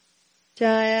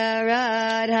Jaya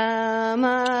Radha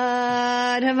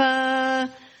Madhava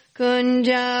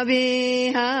Kunja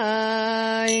Bihari.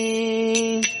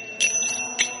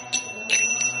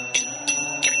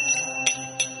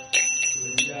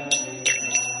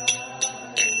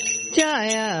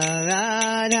 Jaya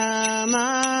Radha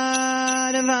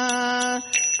Madhava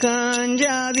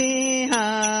Kunja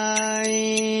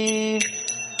Bihari.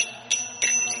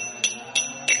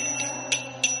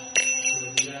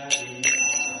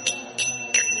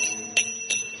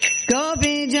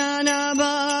 Gopi Jana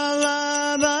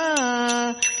Vallabha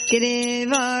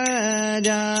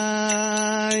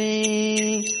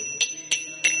Girivaradari.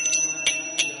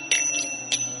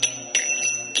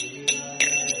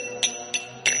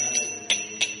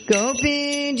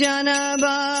 Gopi Jana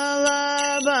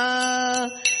Vallabha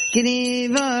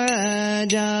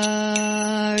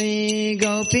Girivaradari.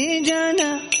 Gopi Jana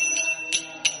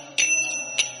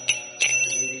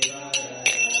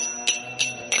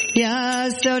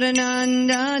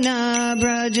Yasodanandana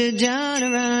Brajajana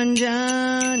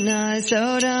Ranjana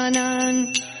Sodanan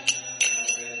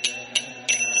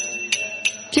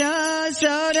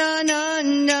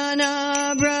Yasodanandana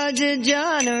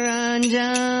Brajajana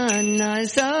Ranjana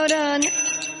Sodan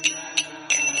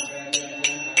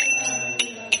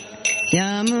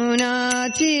Yamuna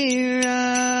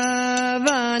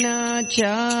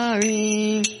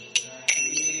Tiravanachari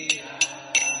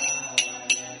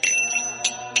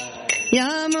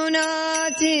Yamuna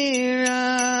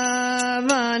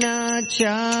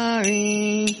Tiravanachari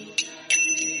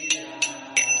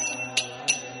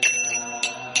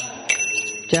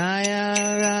Jaya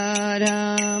Radha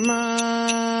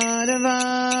Madhava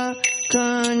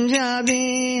Kunja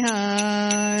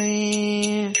Bihari.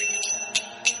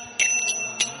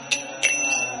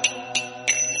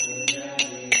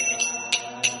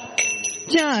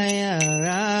 Jaya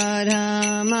Radha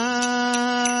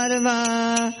Madhava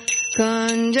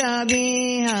Kunja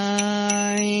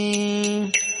Bihari.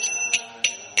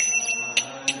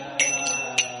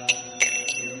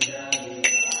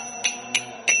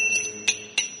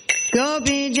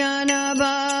 Gopi Jana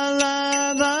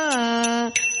Vallabha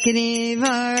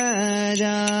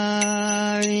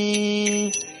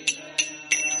Girivaradari.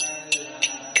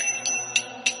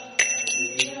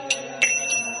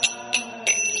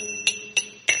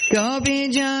 Gopi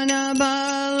Jana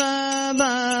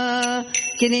Vallabha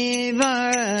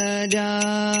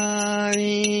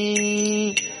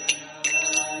Girivaradari.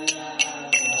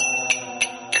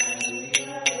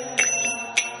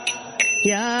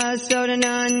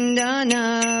 Yasodanandana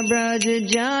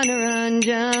Brajajana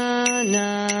Ranjana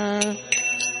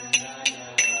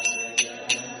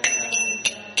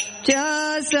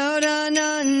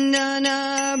Yasodanandana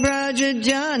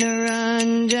Brajajana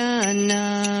Ranjana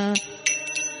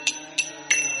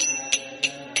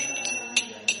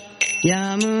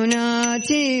Yamuna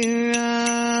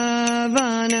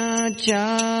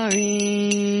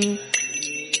Tiravanachari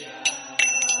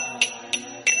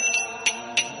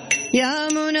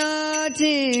Yamuna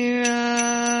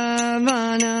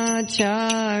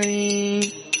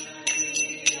Tiravanachari.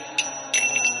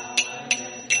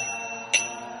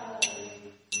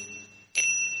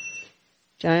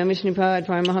 Jaya Mishnipad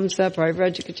Paramahamsa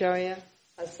Parivrajikacharya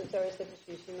Asatara Sri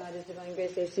Srimad Divine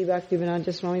Grace A.C.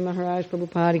 Bhaktivedanta Swami Maharaj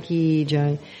Prabhupada Ki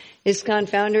Jai. ISKCON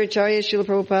Founder Acharya Srila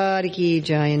Prabhupada Ki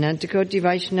Jai. Anantakoti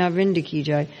Vaishnava Vrinda Ki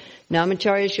Jai.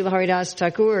 Namacharya Srila Haridas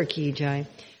Thakur Ki Jai.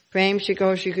 Prem Shri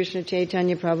Gaur Shri Krishna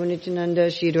Chaitanya Prabhu Nityananda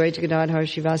Shri Advaita Gadadhar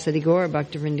Shivasadi Gaur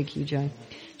Bhaktivinoda Ki Jai.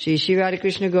 Shri Shri Radha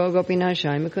Krishna Go Gopinath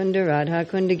Shai Mukunda Radha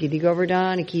Kunda Giri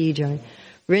Govardhana Ki Jai.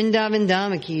 Vrindavan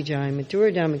Dhamma Ki Jai.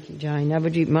 Mathura Dhamma Ki Jai.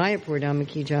 Navadvip Mayapur Dhamma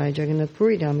Ki Jai. Jagannath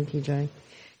Puri Dhamma Ki Jai.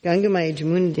 Gangamaya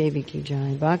Jamuna Devi Ki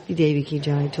Jai. Bhakti Devi Ki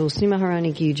Jai. Tulsi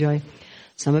Maharani Ki Jai.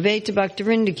 Samaveta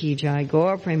Bhaktivinoda Ki Jai.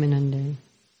 Gaur Premanande.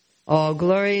 All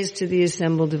glories to the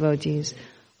assembled devotees.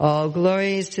 All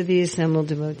glories to the assembled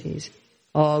devotees.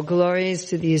 All glories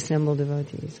to the assembled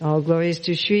devotees. All glories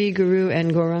to Sri Guru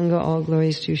and Gauranga. All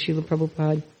glories to Srila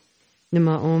Prabhupada.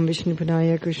 Nama Om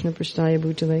Vishnupadaya Krishna Prasthaya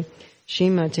Bhutale.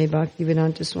 Srimate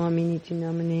Bhaktivedanta Swami Niti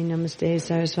Namane Namaste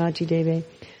Saraswati Deve.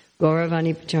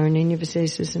 Gauravani Pacharane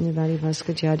Nivasesa Nivadi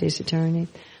Vaskachade Satarane.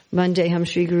 Vandeham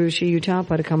Shri Guru Shri Yuta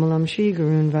Padakamalam Shri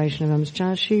Guru and Vaishnavam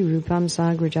Cha Shri Rupam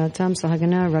Sagrajatam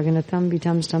Sahagana Raganatam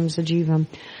Vitam Stam Sajivam.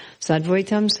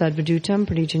 Sadvaitam Sadvadutam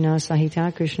Pradijana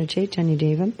Sahita Krishna Chaitanya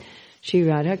Devam Shri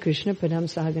Radha Krishna Padam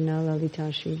Sahagana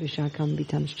Lalita Shri Vishakam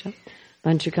Vitamscha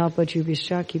Vanchakalpa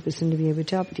Chubhischa Kipasindavya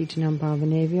Patitanam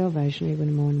Pavanevyo Vaishnava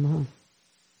Namo Namaha.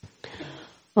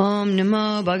 Om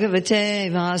Namo Bhagavate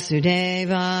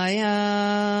Vasudevaya.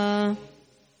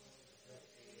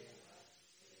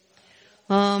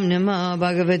 Om Namo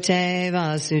Bhagavate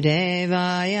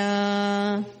Vasudevaya.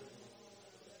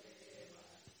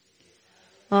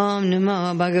 Om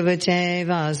Namo Bhagavate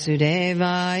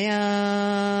Vasudevaya.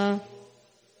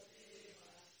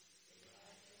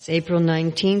 It's April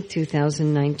 19th,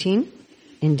 2019,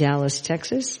 in Dallas,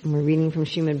 Texas. And we're reading from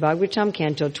Srimad Bhagavatam,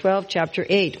 Canto 12, Chapter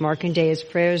 8, Markandeya's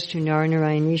Prayers to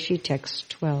Narayan Rishi, Text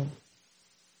 12.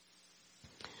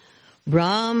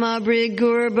 Brahma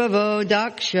Brigur Bhavo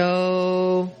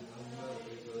Daksho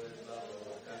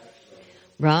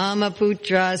Brahma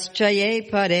Putras Chaye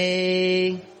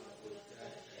Pare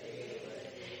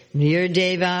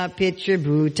Nirdeva Pitra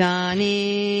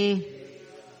Bhutani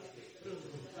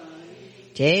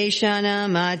Teshana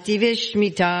Mati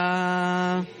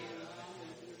Vishmita.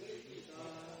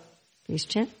 Please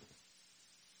chant.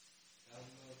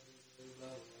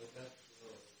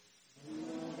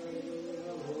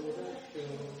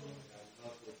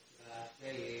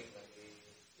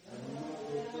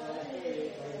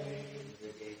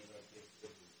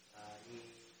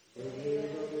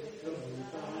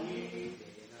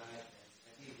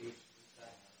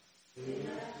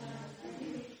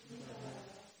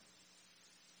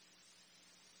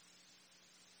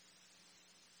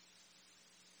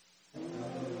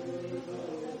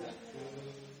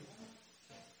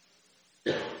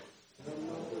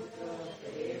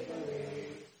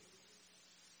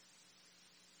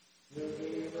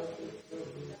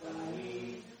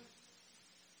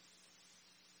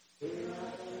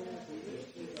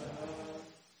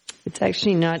 It's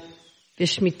actually not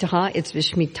Vishmitaha, it's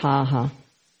Vishmitaha.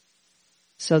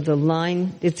 So the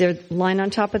line, is there a line on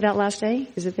top of that last A?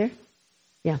 Is it there?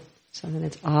 Yeah. So then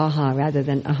it's aha rather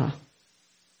than aha.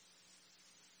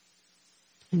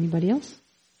 Anybody else?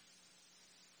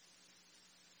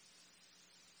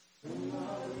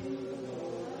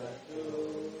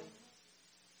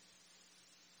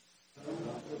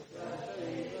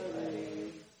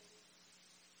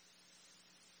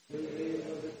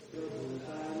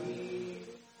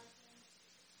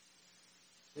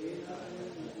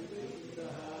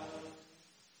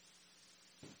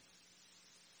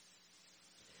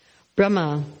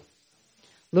 Brahma,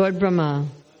 Lord Brahma,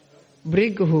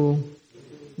 Briguhu,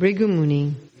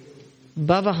 Brigumuni,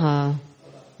 Bhavaha,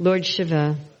 Lord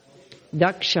Shiva,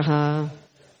 Dakshaha,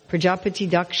 Prajapati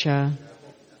Daksha,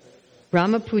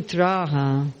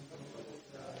 Brahmaputraha,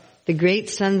 the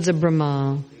great sons of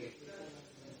Brahma,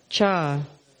 Cha,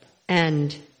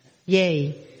 and,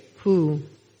 Ye, who,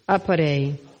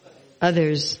 Apare,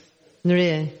 others,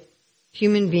 Nri,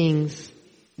 human beings,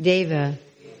 Deva,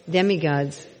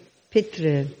 demigods,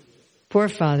 Pitra,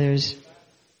 forefathers,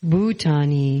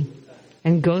 Bhutani,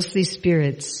 and ghostly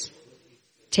spirits,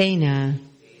 Tena,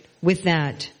 with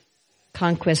that,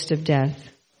 conquest of death.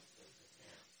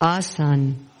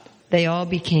 Asan, they all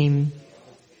became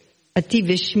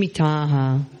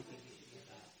Ativishmitaha,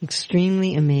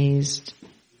 extremely amazed.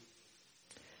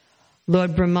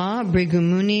 Lord Brahma,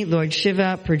 Brigumuni, Lord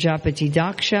Shiva, Prajapati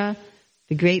Daksha,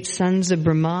 the great sons of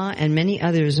Brahma and many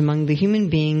others among the human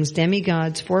beings,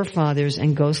 demigods, forefathers,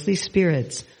 and ghostly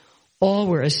spirits, all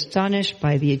were astonished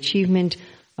by the achievement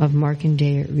of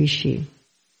Markandeya Rishi.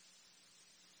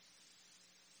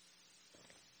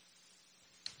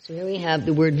 So here we have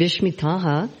the word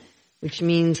Vishmitaha, which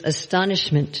means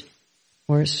astonishment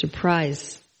or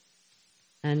surprise.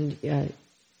 And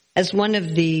as one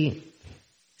of the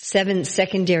 7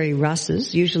 secondary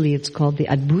rasas, usually it's called the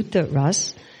Adbhuta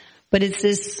ras, but it's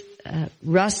this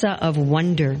rasa of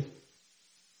wonder.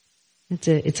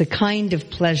 It's a kind of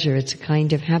pleasure. It's a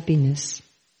kind of happiness.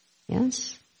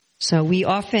 Yes? So we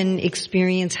often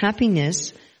experience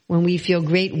happiness when we feel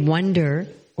great wonder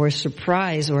or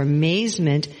surprise or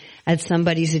amazement at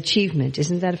somebody's achievement.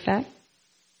 Isn't that a fact?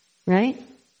 Right?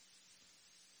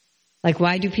 Like,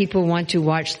 why do people want to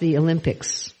watch the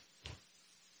Olympics?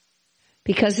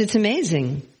 Because it's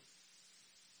amazing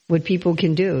what people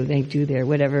can do. They do their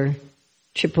whatever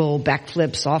triple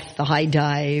backflips off the high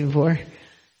dive, or,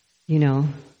 you know,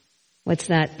 what's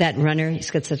that runner?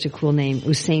 He's got such a cool name.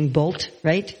 Usain Bolt,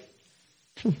 right?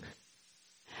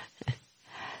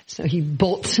 So he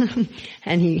bolts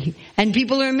and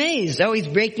people are amazed. Oh, he's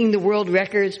breaking the world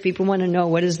records. People want to know,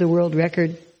 what is the world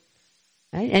record?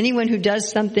 Right? Anyone who does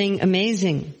something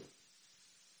amazing.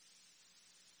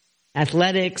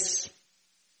 Athletics,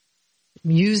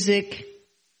 music,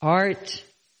 art,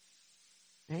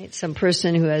 right? Some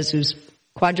person who's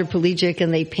quadriplegic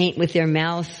and they paint with their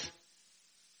mouth,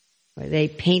 or they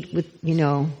paint with,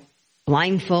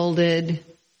 blindfolded,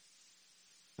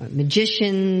 or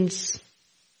magicians,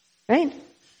 right?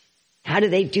 How do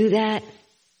they do that?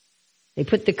 They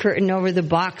put the curtain over the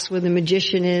box where the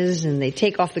magician is, and they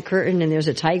take off the curtain, and there's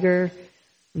a tiger,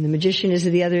 and the magician is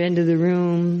at the other end of the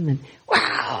room. And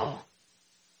wow!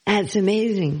 That's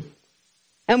amazing.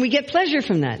 And we get pleasure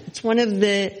from that. It's one of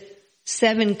the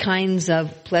 7 kinds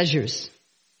of pleasures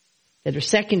that are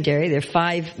secondary. There are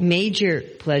 5 major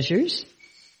pleasures.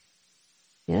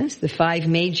 Yes, the 5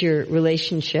 major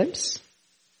relationships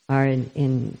are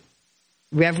in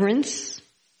reverence,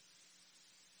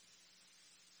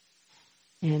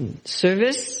 in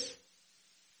service,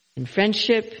 in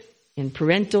friendship, in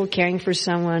parental caring for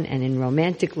someone, and in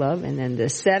romantic love. And then the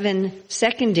 7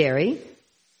 secondary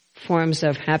forms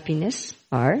of happiness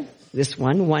are this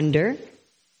one, wonder.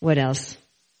 What else?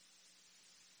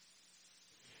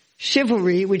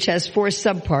 Chivalry, which has 4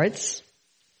 subparts.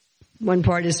 One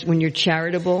part is when you're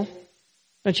charitable.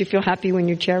 Don't you feel happy when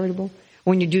you're charitable?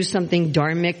 When you do something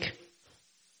dharmic.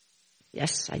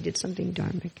 Yes, I did something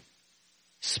dharmic.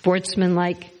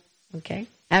 Sportsmanlike. Okay.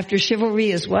 After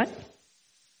chivalry is what?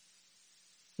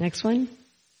 Next one.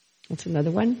 What's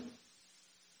another one?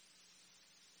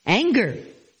 Anger.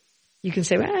 You can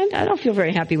say, well, I don't feel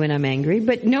very happy when I'm angry.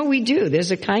 But no, we do. There's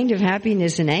a kind of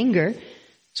happiness in anger.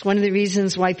 It's one of the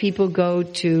reasons why people go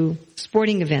to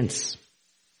sporting events.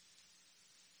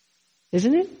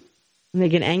 Isn't it? And they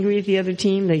get angry at the other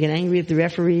team. They get angry at the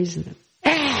referees.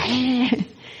 And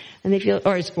they feel,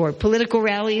 or political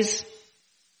rallies.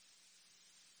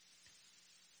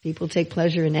 People take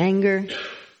pleasure in anger.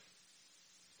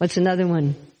 What's another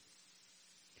one?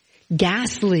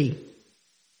 Ghastly.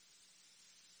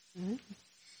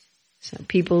 So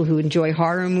people who enjoy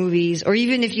horror movies, or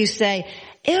even if you say,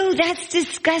 ew, that's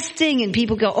disgusting, and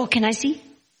people go, oh, can I see?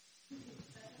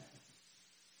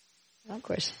 Well, of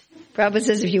course. Prabhupada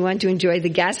says if you want to enjoy the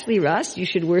ghastly ras, you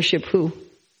should worship who?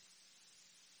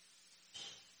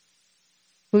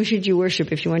 Who should you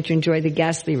worship if you want to enjoy the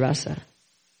ghastly rasa?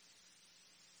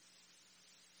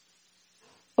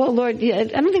 Well, Lord, yeah, I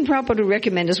don't think Prabhupada would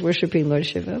recommend us worshiping Lord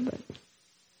Shiva, but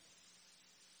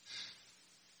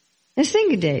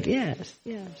Nrsimhadev, yes.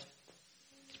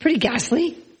 It's pretty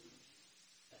ghastly.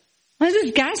 Why is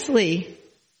this ghastly?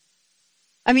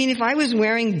 I mean, if I was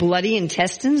wearing bloody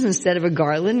intestines instead of a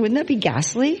garland, wouldn't that be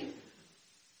ghastly?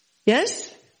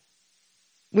 Yes?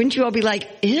 Wouldn't you all be like,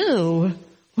 ew,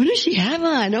 what does she have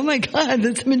on? Oh my God,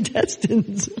 that's some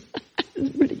intestines.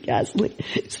 It's pretty ghastly.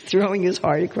 He's throwing his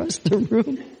heart across the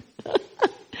room.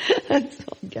 That's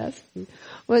all ghastly.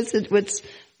 What's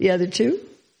the other 2?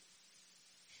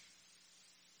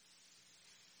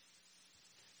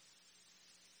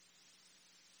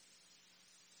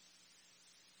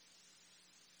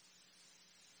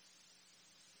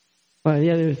 Well,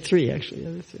 the other 3, actually. The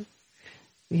other 2.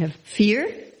 We have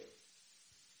fear.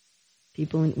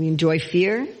 People, we enjoy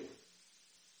fear.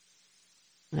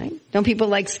 Right? Don't people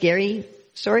like scary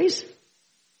stories?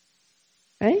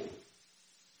 Right?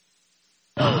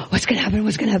 Oh, what's going to happen?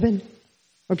 What's going to happen?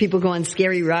 Or people go on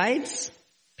scary rides.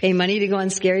 Pay money to go on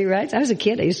scary rides. I was a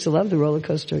kid. I used to love the roller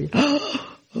coaster.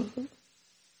 Or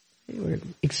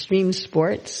extreme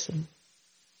sports.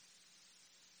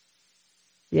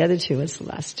 The other 2, what's the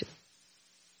last 2?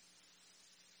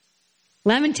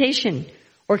 Lamentation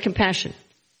or compassion.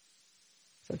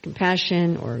 So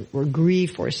compassion or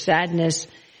grief or sadness.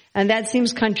 And that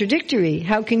seems contradictory.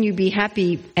 How can you be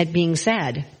happy at being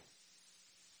sad?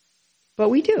 But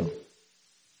we do.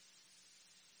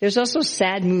 There's also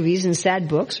sad movies and sad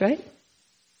books, right?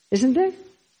 Isn't there?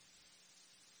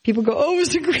 People go, oh,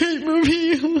 it's a great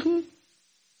movie.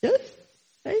 Yes,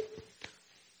 right?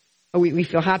 Or we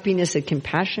feel happiness and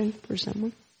compassion for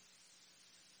someone.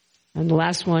 And the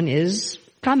last one is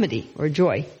comedy or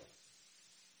joy.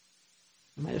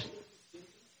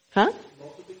 Huh?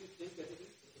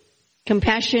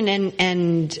 Compassion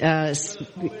and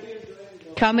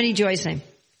comedy, joy, same.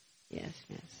 Yes.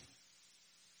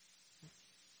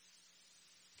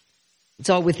 It's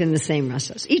all within the same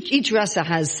rasas. Each rasa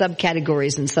has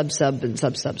subcategories and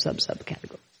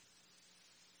sub-subcategories.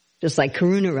 Just like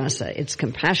Karuna rasa, it's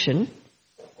compassion,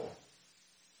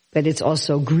 but it's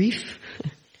also grief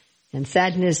and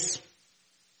sadness.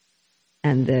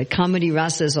 And the comedy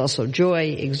rasa is also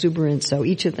joy, exuberance. So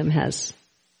each of them has,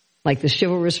 like the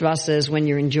chivalrous rasa is when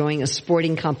you're enjoying a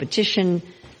sporting competition,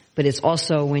 but it's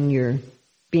also when you're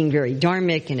being very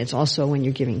dharmic, and it's also when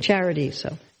you're giving charity.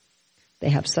 So they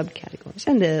have subcategories.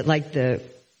 And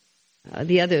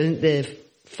the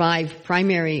 5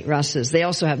 primary rasas, they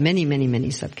also have many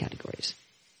subcategories.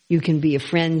 You can be a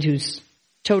friend who's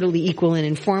totally equal and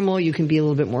informal. You can be a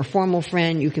little bit more formal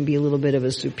friend. You can be a little bit of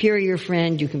a superior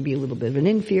friend. You can be a little bit of an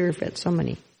inferior friend. So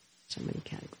many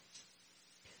categories.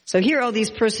 So here are all these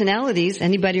personalities.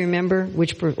 Anybody remember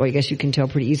well, I guess you can tell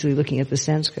pretty easily looking at the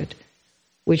Sanskrit,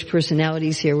 which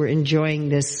personalities here were enjoying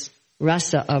this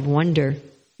rasa of wonder.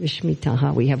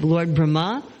 Vishmitaha. We have Lord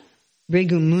Brahma,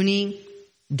 Bhrigu Muni,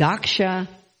 Daksha,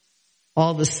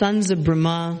 all the sons of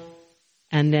Brahma,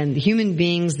 and then the human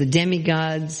beings, the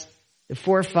demigods, the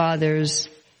forefathers,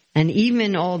 and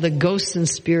even all the ghosts and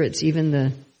spirits,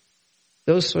 even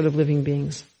those sort of living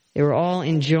beings. They were all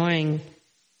enjoying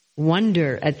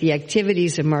wonder at the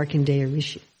activities of Markandeya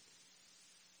Rishi.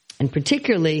 And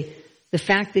particularly the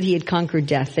fact that he had conquered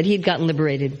death, that he had gotten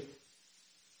liberated,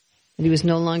 that he was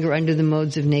no longer under the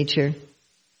modes of nature.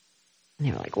 And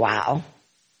they were like, wow.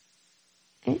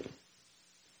 Okay.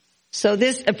 So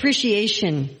this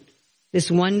appreciation, this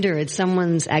wonder at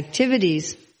someone's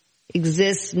activities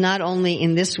exists not only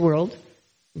in this world,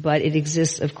 but it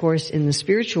exists, of course, in the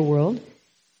spiritual world.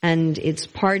 And it's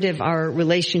part of our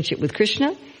relationship with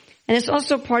Krishna. And it's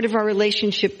also part of our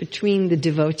relationship between the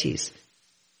devotees.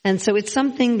 And so it's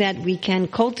something that we can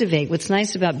cultivate. What's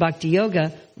nice about Bhakti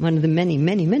Yoga, one of the many,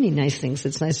 many, many nice things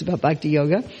that's nice about Bhakti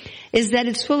Yoga, is that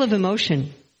it's full of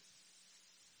emotion.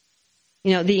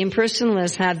 You know, the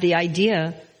impersonalists have the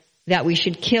idea that we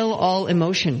should kill all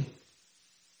emotion.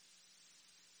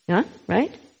 Huh?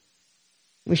 Right?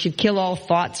 We should kill all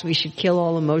thoughts. We should kill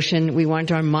all emotion. We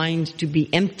want our mind to be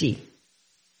empty.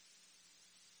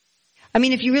 I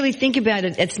mean, if you really think about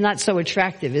it, it's not so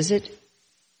attractive, is it?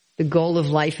 The goal of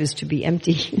life is to be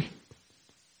empty.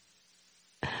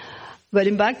 But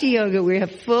in Bhakti Yoga, we're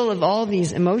full of all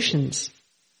these emotions.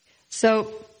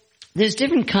 So there's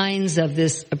different kinds of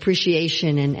this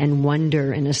appreciation and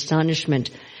wonder and astonishment.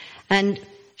 And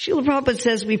Srila Prabhupada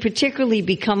says we particularly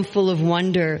become full of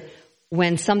wonder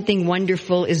when something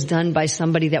wonderful is done by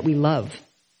somebody that we love.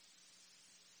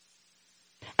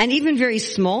 And even very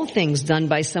small things done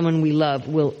by someone we love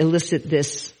will elicit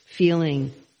this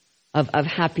feeling of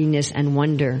happiness and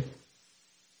wonder.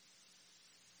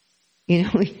 You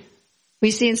know,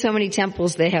 we see in so many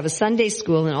temples they have a Sunday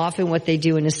school, and often what they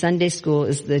do in a Sunday school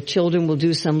is the children will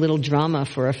do some little drama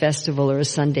for a festival or a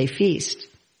Sunday feast.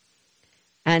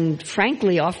 And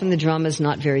frankly, often the drama is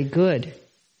not very good.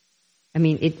 I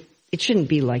mean, it shouldn't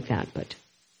be like that, but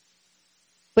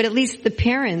at least the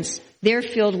parents, they're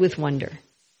filled with wonder.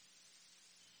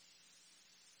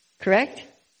 Correct?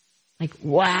 Like,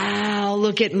 wow,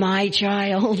 look at my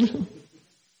child.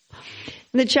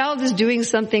 The child is doing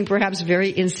something perhaps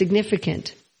very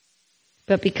insignificant.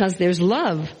 But because there's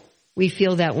love, we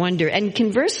feel that wonder. And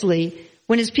conversely,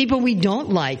 when it's people we don't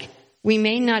like, we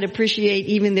may not appreciate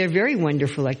even their very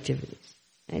wonderful activities.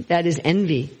 Right? That is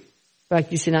envy.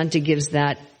 Bhaktisiddhanta gives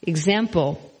that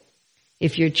example.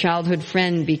 If your childhood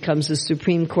friend becomes a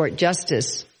Supreme Court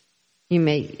justice, you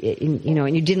may,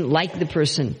 and you didn't like the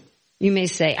person, you may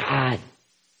say,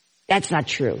 that's not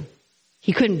true.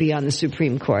 He couldn't be on the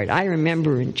Supreme Court. I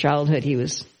remember in childhood he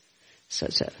was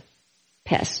such a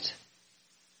pest.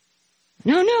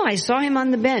 No, I saw him on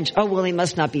the bench. Oh, well, he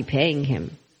must not be paying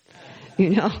him.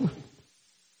 You know?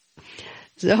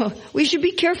 So we should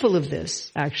be careful of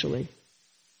this, actually.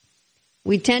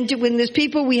 We tend to, when there's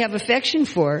people we have affection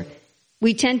for,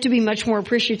 we tend to be much more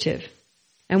appreciative.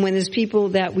 And when there's people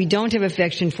that we don't have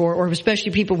affection for, or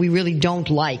especially people we really don't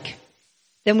like,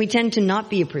 then we tend to not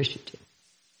be appreciative.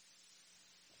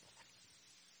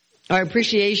 Our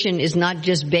appreciation is not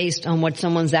just based on what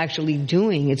someone's actually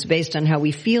doing, it's based on how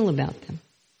we feel about them.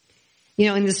 You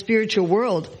know, in the spiritual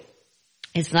world,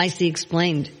 it's nicely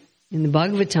explained in the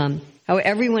Bhagavatam how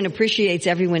everyone appreciates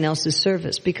everyone else's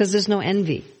service because there's no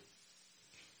envy.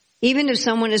 Even if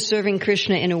someone is serving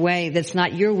Krishna in a way that's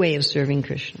not your way of serving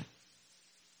Krishna.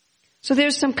 So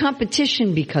there's some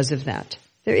competition because of that.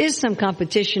 There is some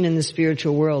competition in the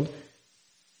spiritual world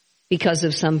because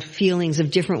of some feelings of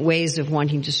different ways of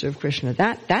wanting to serve Krishna.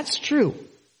 That's true.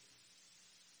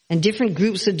 And different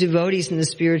groups of devotees in the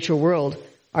spiritual world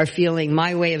are feeling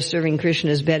my way of serving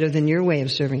Krishna is better than your way of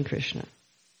serving Krishna.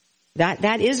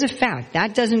 That is a fact.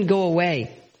 That doesn't go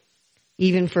away,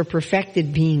 even for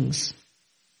perfected beings.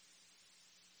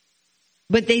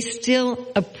 But they still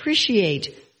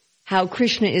appreciate how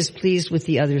Krishna is pleased with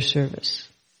the other service.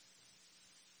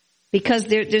 Because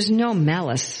there's no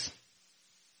malice.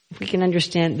 If we can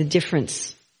understand the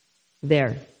difference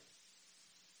there.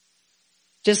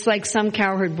 Just like some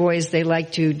cowherd boys, they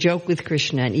like to joke with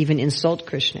Krishna and even insult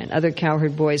Krishna. And other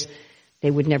cowherd boys, they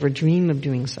would never dream of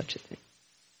doing such a thing.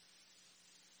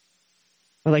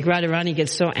 Or like Radharani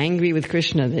gets so angry with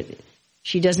Krishna that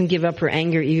she doesn't give up her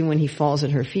anger even when he falls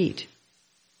at her feet.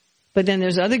 But then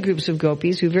there's other groups of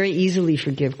gopis who very easily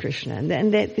forgive Krishna.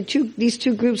 And these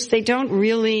two groups, they don't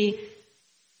really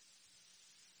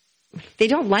they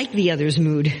don't like the other's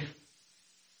mood.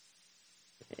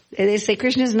 They say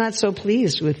Krishna is not so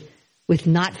pleased with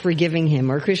not forgiving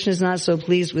him, or Krishna is not so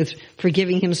pleased with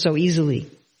forgiving him so easily.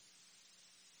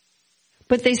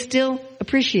 But they still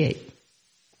appreciate.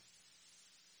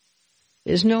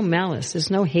 There's no malice.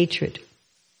 There's no hatred.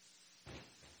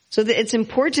 So it's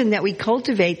important that we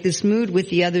cultivate this mood with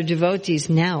the other devotees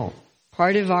now.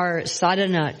 Part of our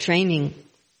sadhana training.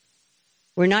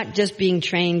 We're not just being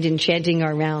trained in chanting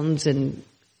our rounds and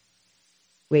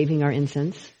waving our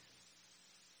incense.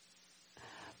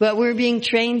 But we're being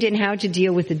trained in how to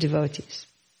deal with the devotees.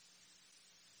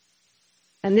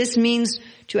 And this means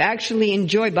to actually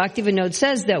enjoy. Bhaktivinoda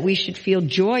says that we should feel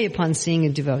joy upon seeing a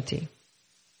devotee.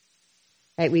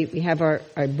 Right? We have our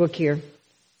book here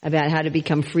about how to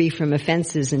become free from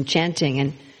offenses and chanting.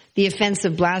 And the offense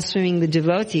of blaspheming the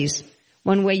devotees,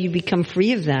 one way you become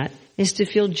free of that is to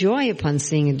feel joy upon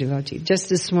seeing a devotee. Just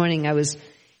this morning I was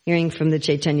hearing from the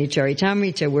Chaitanya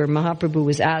Charitamrita where Mahaprabhu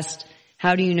was asked,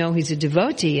 how do you know he's a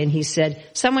devotee? And he said,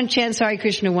 someone chants Hare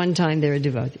Krishna one time, they're a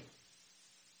devotee.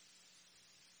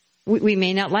 We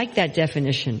may not like that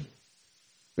definition.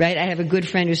 Right? I have a good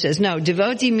friend who says, no,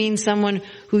 devotee means someone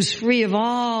who's free of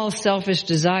all selfish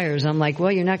desires. I'm like,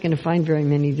 well, you're not going to find very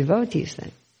many devotees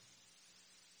then.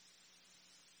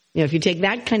 You know, if you take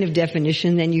that kind of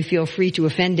definition, then you feel free to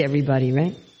offend everybody,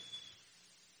 right?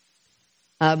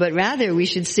 But rather we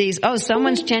should see, oh,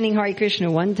 someone's chanting Hare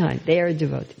Krishna one time, they are a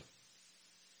devotee.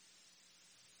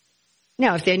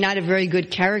 Now, if they're not a very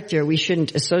good character, we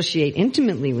shouldn't associate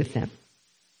intimately with them.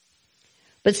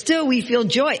 But still, we feel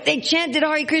joy. They chanted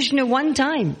Hare Krishna one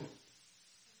time.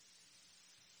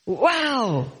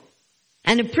 Wow!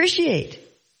 And appreciate.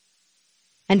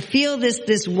 And feel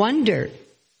this wonder.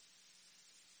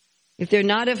 If they're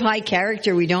not of high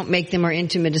character, we don't make them our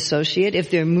intimate associate.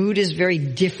 If their mood is very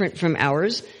different from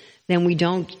ours, then we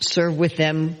don't serve with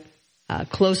them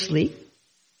closely.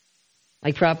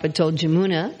 Like Prabhupada told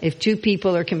Jamuna, if two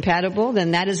people are compatible,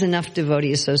 then that is enough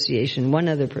devotee association, one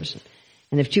other person.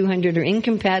 And if 200 are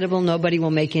incompatible, nobody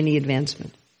will make any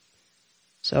advancement.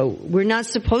 So we're not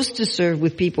supposed to serve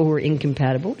with people who are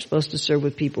incompatible. We're supposed to serve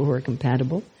with people who are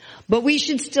compatible. But we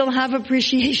should still have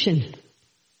appreciation.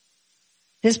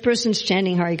 This person's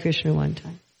chanting Hare Krishna one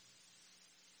time.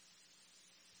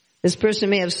 This person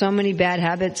may have so many bad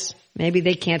habits. Maybe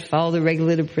they can't follow the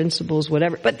regulative principles,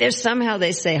 whatever. But somehow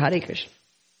they say Hare Krishna.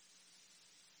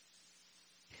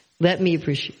 Let me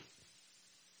appreciate.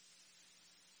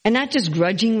 And not just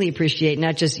grudgingly appreciate,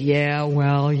 not just, they're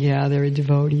a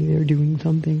devotee, they're doing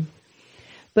something.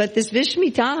 But this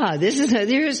Vishmitaha,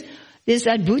 there's this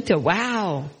Adbhuta,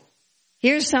 wow.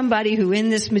 Here's somebody who in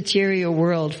this material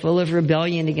world full of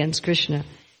rebellion against Krishna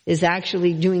is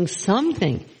actually doing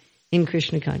something in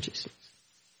Krishna consciousness.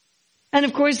 And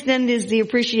of course then there's the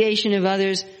appreciation of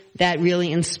others that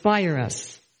really inspire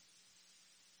us.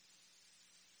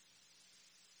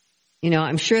 You know,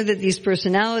 I'm sure that these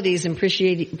personalities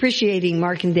appreciating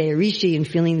Markandeya Rishi and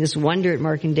feeling this wonder at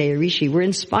Markandeya Rishi were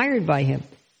inspired by him.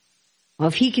 Well,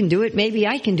 if he can do it, maybe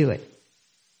I can do it.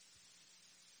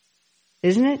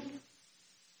 Isn't it?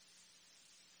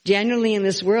 Generally in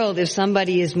this world, if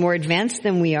somebody is more advanced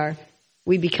than we are,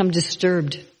 we become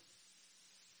disturbed.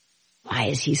 Why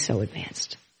is he so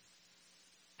advanced?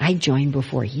 I joined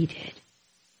before he did.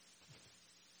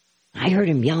 I heard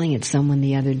him yelling at someone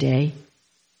the other day.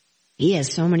 He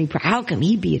has so many how come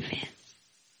he be advanced?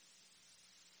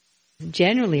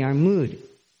 Generally our mood.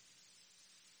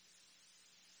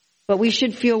 But we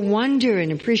should feel wonder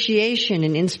and appreciation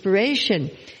and inspiration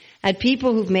at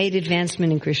people who've made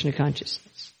advancement in Krishna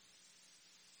consciousness.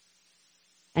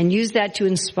 And use that to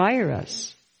inspire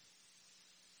us.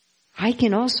 I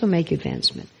can also make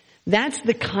advancement. That's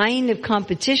the kind of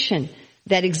competition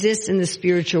that exists in the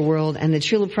spiritual world and that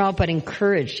Srila Prabhupada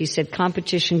encouraged. He said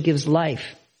competition gives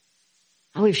life.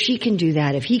 Oh, if she can do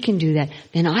that, if he can do that,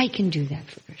 then I can do that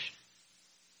for Krishna.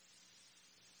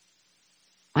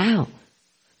 Wow.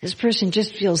 This person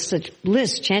just feels such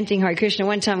bliss chanting Hare Krishna.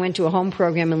 One time I went to a home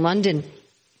program in London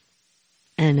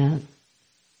and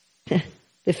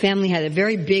the family had a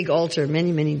very big altar,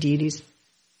 many, many deities.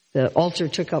 The altar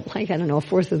took up a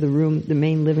fourth of the room, the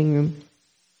main living room.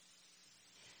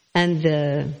 And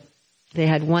they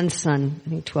had one son, I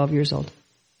think 12 years old.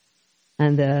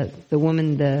 And the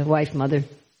woman, the wife, mother,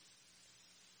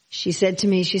 she said to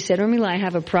me, Urmila, I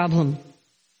have a problem.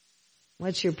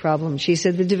 What's your problem? She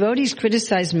said, the devotees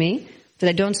criticize me that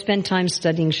I don't spend time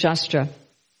studying Shastra.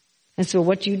 And so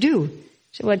what do you do?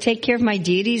 She said, well, I take care of my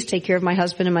deities, take care of my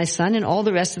husband and my son, and all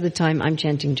the rest of the time I'm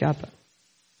chanting japa.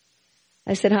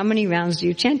 I said, how many rounds do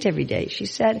you chant every day? She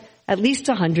said, at least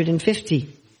 150.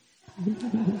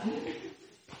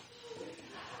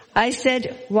 I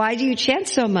said, why do you chant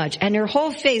so much? And her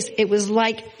whole face, it was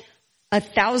like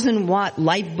 1,000-watt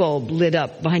light bulb lit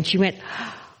up behind. She went,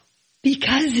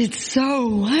 because it's so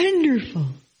wonderful.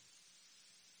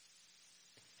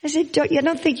 I said, I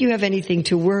don't think you have anything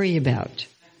to worry about.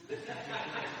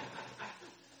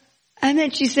 And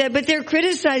then she said, but they're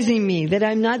criticizing me that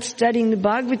I'm not studying the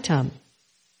Bhagavatam.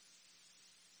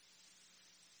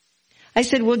 I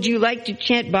said, well, do you like to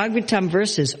chant Bhagavatam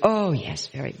verses? Oh, yes,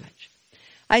 very much.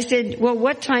 I said, well,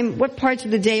 what parts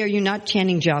of the day are you not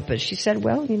chanting japas? She said,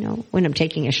 well, when I'm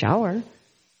taking a shower.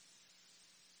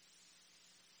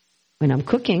 When I'm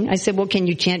cooking. I said, well, can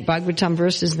you chant Bhagavatam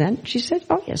verses then? She said,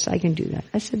 oh, yes, I can do that.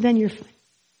 I said, then you're fine.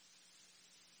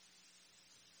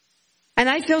 And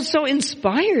I feel so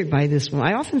inspired by this woman.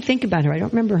 I often think about her. I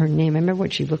don't remember her name. I remember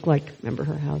what she looked like. I remember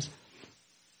her house.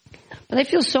 But I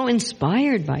feel so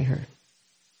inspired by her.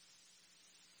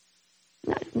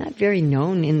 Not very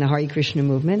known in the Hare Krishna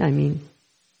movement. I mean,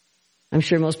 I'm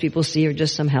sure most people see her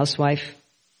just some housewife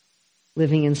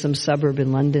living in some suburb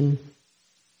in London.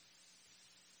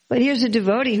 But here's a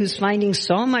devotee who's finding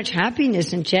so much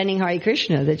happiness in chanting Hare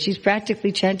Krishna that she's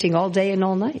practically chanting all day and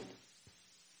all night.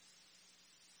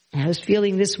 And I was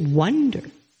feeling this wonder.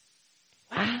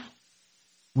 Wow.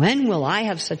 When will I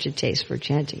have such a taste for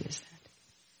chanting as that?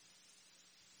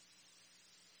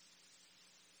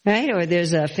 Right? Or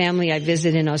there's a family I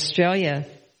visit in Australia,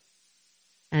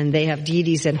 and they have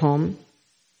deities at home,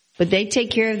 but they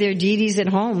take care of their deities at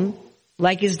home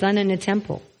like is done in a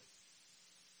temple.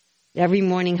 Every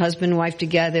morning, husband and wife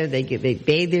together, they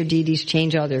bathe their deities,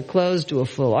 change all their clothes, do a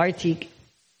full artik,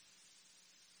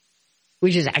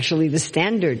 which is actually the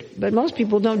standard, but most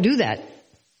people don't do that.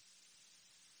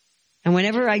 And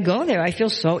whenever I go there, I feel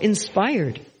so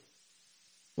inspired.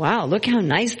 Wow, look how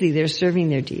nicely they're serving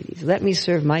their deities. Let me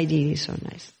serve my deities so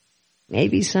nice.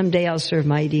 Maybe someday I'll serve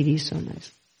my deities so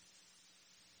nice.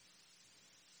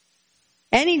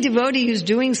 Any devotee who's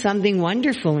doing something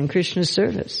wonderful in Krishna's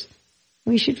service,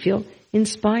 we should feel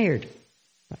inspired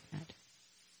by that.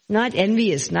 Not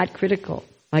envious, not critical.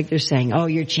 Like they're saying, oh,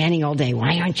 you're chanting all day.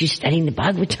 Why aren't you studying the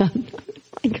Bhagavatam?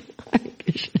 Like, Hare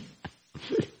Krishna.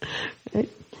 Right?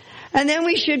 And then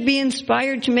we should be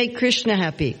inspired to make Krishna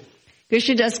happy.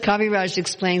 Krishnadas Kaviraj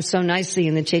explains so nicely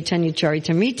in the Chaitanya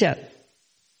Charitamrita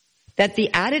that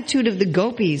the attitude of the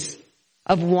gopis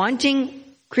of wanting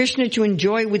Krishna to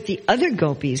enjoy with the other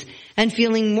gopis and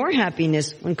feeling more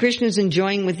happiness when Krishna is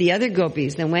enjoying with the other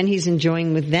gopis than when he's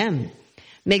enjoying with them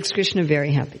makes Krishna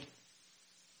very happy.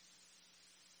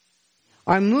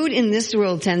 Our mood in this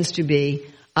world tends to be,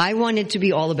 I want it to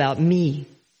be all about me.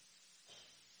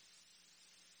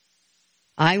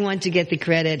 I want to get the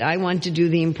credit. I want to do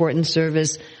the important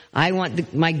service. I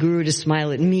want my guru to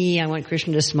smile at me. I want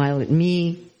Krishna to smile at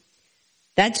me.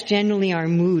 That's generally our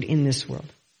mood in this world.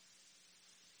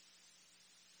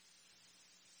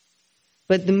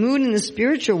 But the mood in the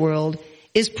spiritual world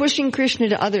is pushing Krishna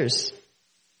to others.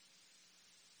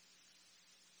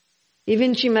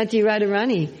 Even Srimati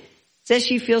Radharani says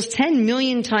she feels 10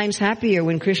 million times happier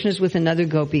when Krishna's with another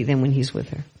gopi than when he's with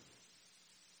her.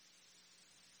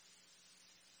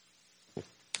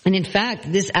 And in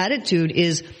fact, this attitude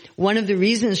is one of the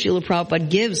reasons Srila Prabhupada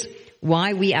gives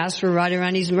why we ask for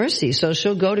Radharani's mercy. So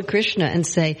she'll go to Krishna and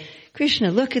say,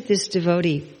 Krishna, look at this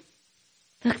devotee.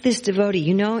 Look at this devotee.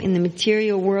 You know, in the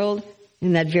material world,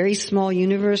 in that very small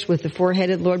universe with the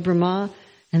four-headed Lord Brahma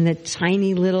and the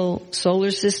tiny little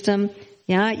solar system,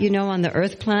 yeah, you know, on the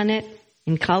Earth planet,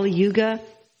 in Kali Yuga,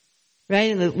 right,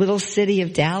 in the little city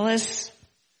of Dallas,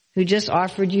 who just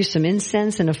offered you some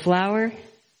incense and a flower.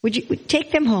 Would you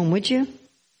take them home, would you?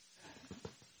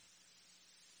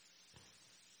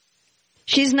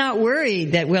 She's not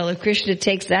worried that, well, if Krishna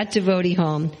takes that devotee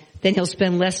home, then he'll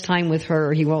spend less time with her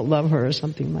or he won't love her or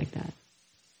something like that.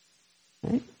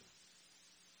 Right?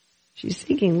 She's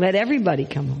thinking, let everybody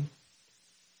come home.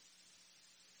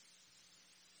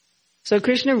 So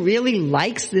Krishna really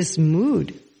likes this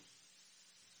mood.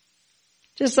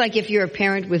 Just like if you're a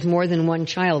parent with more than one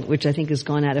child, which I think has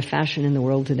gone out of fashion in the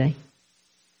world today.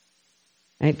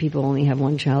 Right? People only have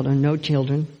one child or no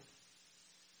children.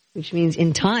 Which means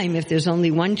in time, if there's only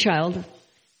one child,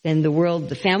 then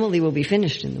the family will be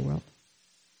finished in the world.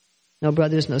 No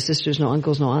brothers, no sisters, no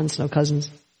uncles, no aunts, no cousins.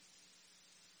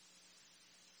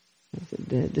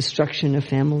 The destruction of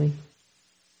family.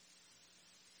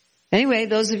 Anyway,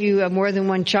 those of you who have more than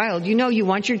one child, you know you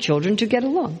want your children to get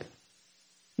along.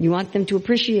 You want them to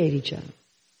appreciate each other.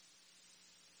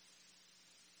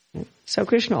 Right? So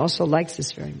Krishna also likes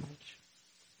this very much.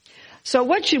 So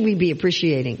what should we be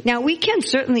appreciating? Now, we can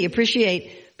certainly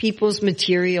appreciate people's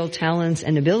material talents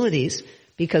and abilities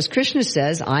because Krishna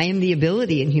says, I am the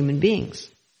ability in human beings.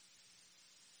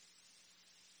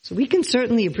 So we can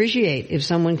certainly appreciate if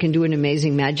someone can do an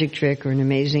amazing magic trick or an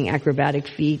amazing acrobatic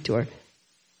feat or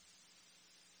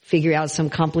figure out some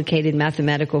complicated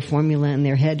mathematical formula in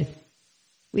their head.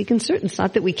 We can certainly, it's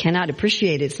not that we cannot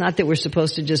appreciate it. It's not that we're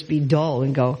supposed to just be dull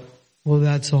and go, well,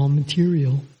 that's all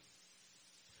material.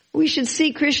 We should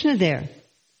see Krishna there.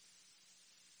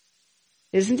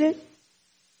 Isn't it?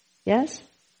 Yes?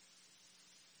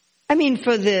 I mean,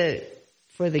 for the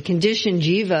conditioned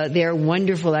jiva, their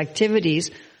wonderful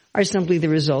activities are simply the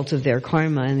result of their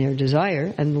karma and their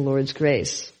desire and the Lord's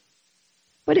grace.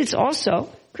 But it's also,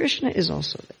 Krishna is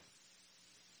also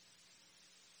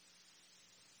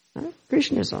there. Huh?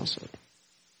 Krishna is also there.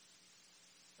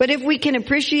 But if we can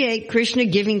appreciate Krishna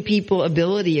giving people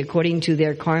ability according to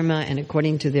their karma and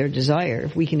according to their desire,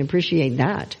 if we can appreciate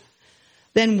that,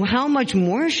 then how much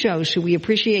more so should we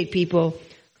appreciate people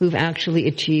who've actually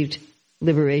achieved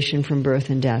liberation from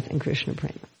birth and death in Krishna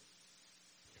prema?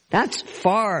 That's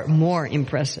far more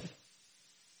impressive.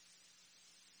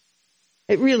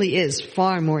 It really is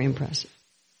far more impressive.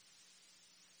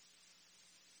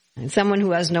 And someone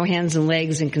who has no hands and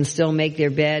legs and can still make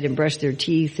their bed and brush their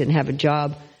teeth and have a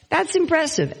job, that's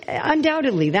impressive.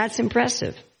 Undoubtedly, that's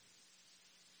impressive.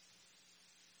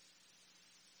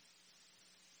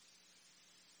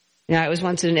 I was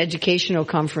once at an educational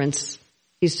conference.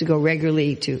 I used to go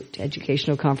regularly to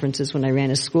educational conferences when I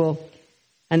ran a school.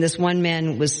 And this one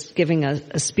man was giving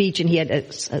a speech, and he had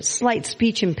a slight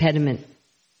speech impediment.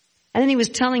 And then he was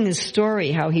telling his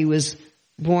story, how he was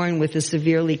born with a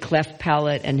severely cleft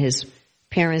palate, and his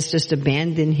parents just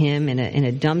abandoned him in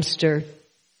a dumpster.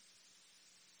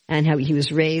 And how he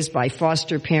was raised by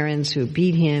foster parents who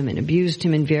beat him and abused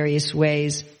him in various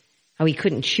ways. How he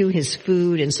couldn't chew his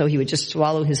food, and so he would just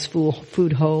swallow his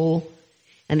food whole.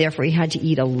 And therefore he had to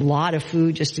eat a lot of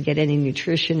food just to get any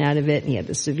nutrition out of it. And he had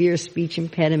a severe speech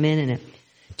impediment and a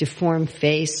deformed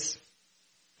face.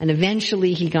 And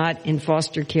eventually he got in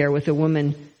foster care with a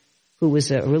woman who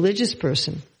was a religious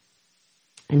person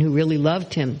and who really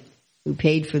loved him, who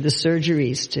paid for the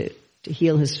surgeries to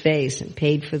heal his face and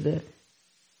paid for the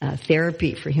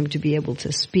therapy for him to be able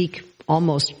to speak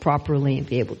almost properly and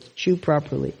be able to chew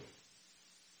properly.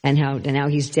 And now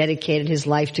he's dedicated his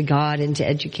life to God and to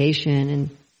education, and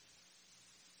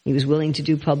he was willing to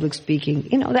do public speaking.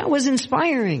 That was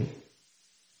inspiring.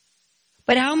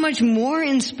 But how much more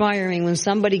inspiring when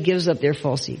somebody gives up their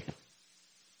false ego?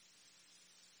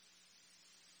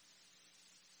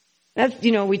 That's,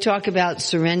 we talk about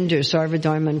surrender,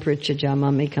 sarvadharman prityaja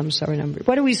mamekam saranam.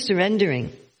 What are we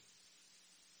surrendering?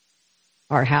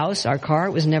 Our house, our car,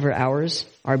 it was never ours.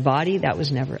 Our body, that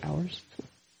was never ours.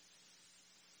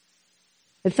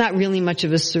 It's not really much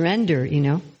of a surrender,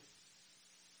 If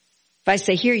I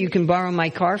say, here, you can borrow my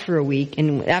car for a week,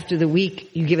 and after the week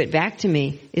you give it back to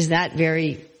me, is that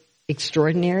very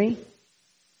extraordinary?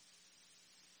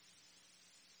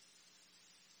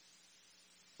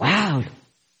 Wow,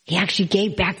 he actually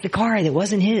gave back the car that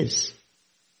wasn't his.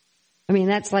 I mean,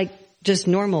 that's like just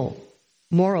normal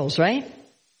morals, right?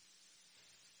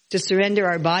 To surrender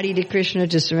our body to Krishna,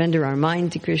 to surrender our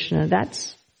mind to Krishna,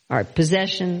 that's our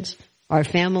possessions, our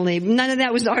family. None of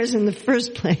that was ours in the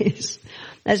first place.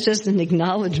 That's just an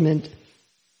acknowledgement.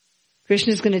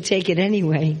 Krishna's going to take it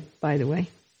anyway, by the way.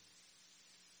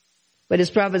 But as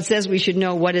Prabhupada says, we should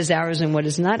know what is ours and what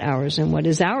is not ours. And what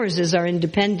is ours is our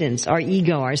independence, our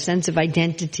ego, our sense of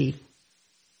identity.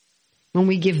 When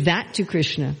we give that to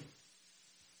Krishna,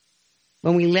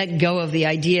 when we let go of the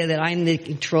idea that I'm the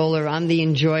controller, I'm the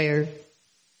enjoyer,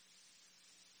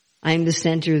 I'm the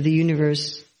center of the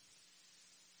universe,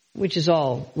 which is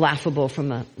all laughable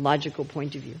from a logical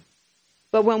point of view.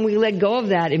 But when we let go of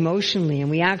that emotionally and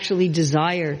we actually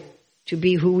desire to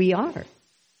be who we are,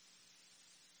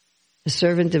 a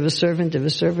servant of a servant of a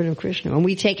servant of Krishna, when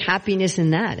we take happiness in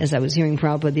that, as I was hearing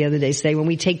Prabhupada the other day say, when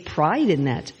we take pride in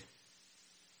that,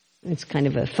 it's kind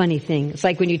of a funny thing. It's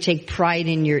like when you take pride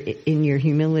in your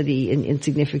humility and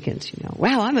insignificance,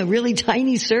 Wow, I'm a really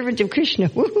tiny servant of Krishna.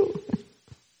 Woohoo!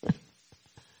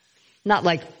 Not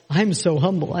like, I'm so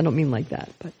humble. I don't mean like that,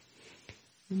 but,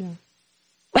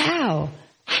 wow,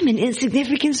 I'm an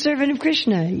insignificant servant of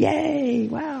Krishna. Yay,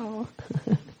 wow.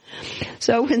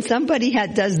 So when somebody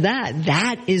does that,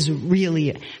 that is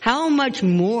really, how much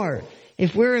more,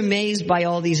 if we're amazed by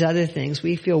all these other things,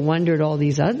 we feel wonder at all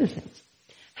these other things.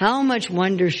 How much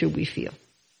wonder should we feel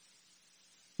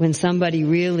when somebody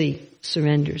really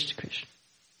surrenders to Krishna?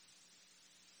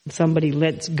 When somebody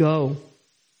lets go.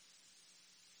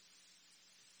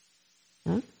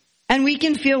 Huh? And we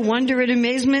can feel wonder and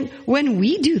amazement when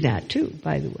we do that too,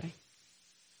 by the way.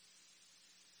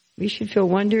 We should feel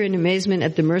wonder and amazement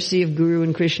at the mercy of Guru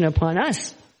and Krishna upon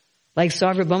us. Like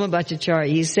Sarvabhauma Bhattacharya,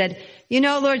 he said,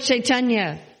 Lord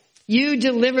Chaitanya, you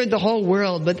delivered the whole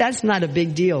world, but that's not a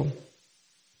big deal.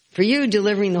 For you,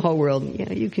 delivering the whole world,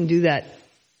 you can do that.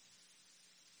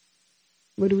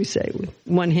 What do we say? With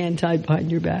one hand tied behind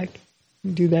your back.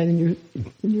 You do that in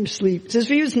your sleep. It says,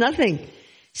 for you, it's nothing. He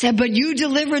said, but you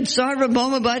delivered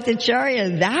Sarvabhauma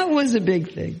Bhattacharya. That was a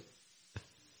big thing.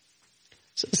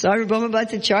 So Sarvabhauma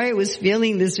Bhattacharya was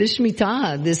feeling this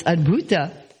Vishmita, this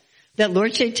Adbhuta, that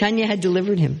Lord Chaitanya had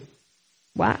delivered him.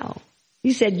 Wow.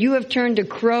 He said, you have turned a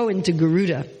crow into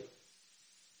Garuda.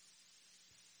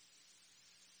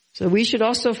 So we should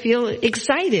also feel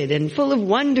excited and full of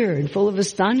wonder and full of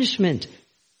astonishment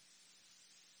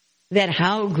that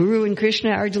how Guru and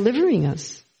Krishna are delivering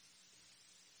us.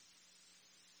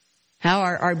 How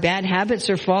our bad habits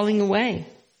are falling away.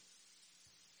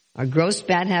 Our gross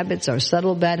bad habits, our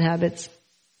subtle bad habits.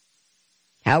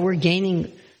 How we're gaining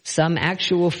some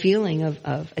actual feeling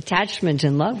of attachment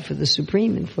and love for the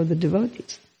Supreme and for the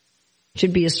devotees. It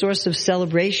should be a source of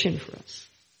celebration for us.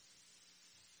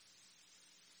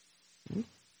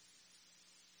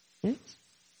 Yes.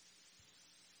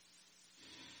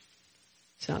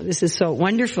 So this is so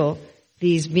wonderful.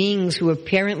 These beings who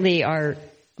apparently are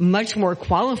much more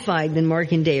qualified than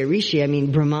Markandeya Rishi,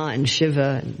 Brahma and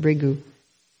Shiva and Bhrigu,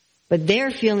 but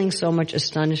they're feeling so much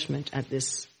astonishment at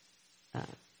this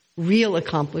real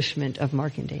accomplishment of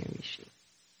Markandeya Rishi.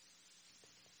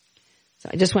 So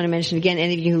I just want to mention again,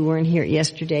 any of you who weren't here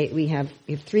yesterday, we have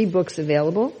 3 books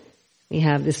available. We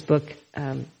have this book,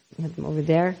 we have them over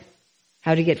there,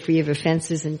 How to Get Free of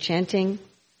Offenses and Chanting.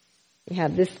 We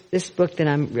have this book that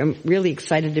I'm really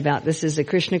excited about. This is a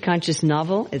Krishna conscious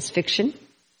novel. It's fiction.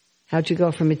 How to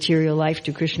Go from Material Life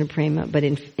to Krishna Prema, but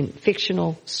in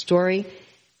fictional story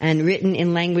and written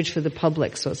in language for the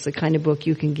public. So it's the kind of book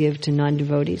you can give to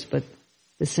non-devotees. But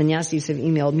the sannyasis have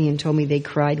emailed me and told me they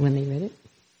cried when they read it.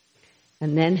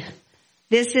 And then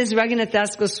this is Raghunath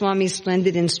Das Goswami's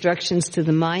Splendid Instructions to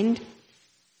the Mind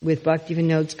with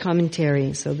Bhaktivinoda's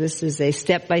commentary. So this is a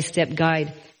step-by-step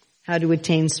guide how to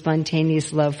attain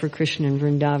spontaneous love for Krishna and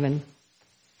Vrindavan.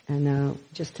 And I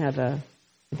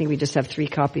think we just have 3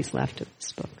 copies left of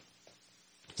this book.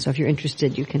 So if you're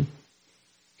interested, you can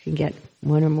get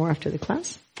one or more after the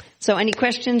class. So any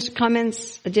questions,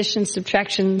 comments, additions,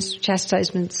 subtractions,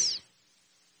 chastisements?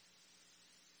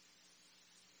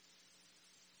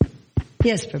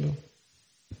 Yes, Prabhu.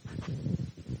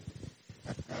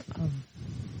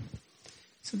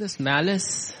 So this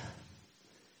malice,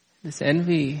 this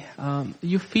envy,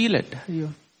 you feel it.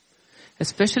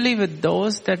 Especially with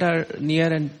those that are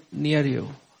near you.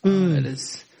 It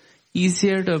is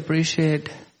easier to appreciate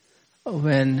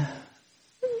when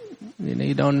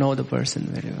you don't know the person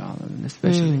very well,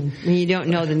 especially when you don't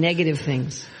know the negative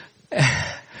things.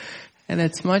 And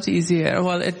it's much easier.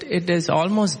 Well, it is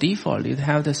almost default. You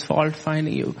have this fault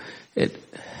finding you.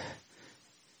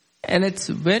 And it's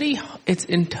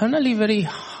internally very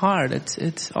hard.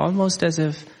 It's almost as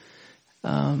if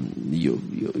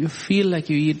you feel like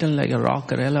you've eaten like a raw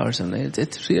Karela or something.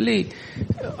 It's really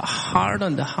hard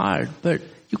on the heart, but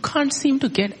you can't seem to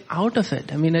get out of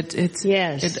it.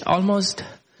 It almost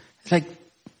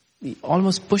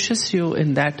pushes you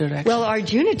in that direction. Well,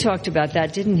 Arjuna talked about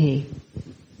that, didn't he?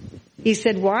 He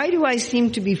said, why do I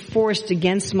seem to be forced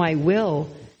against my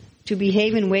will to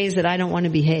behave in ways that I don't want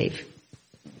to behave?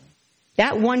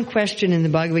 That one question in the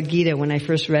Bhagavad Gita, when I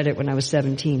first read it when I was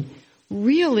 17,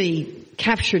 really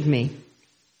captured me.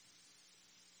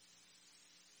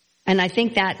 And I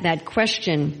think that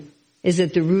question is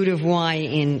at the root of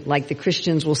why like the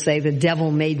Christians will say, the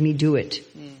devil made me do it.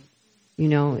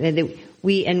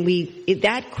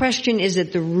 That question is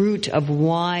at the root of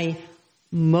why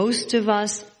most of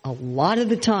us, a lot of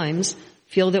the times,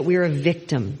 feel that we're a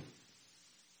victim.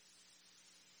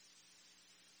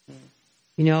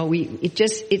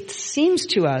 It seems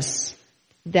to us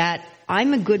that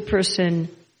I'm a good person,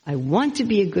 I want to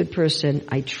be a good person,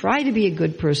 I try to be a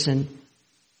good person.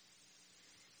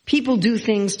 People do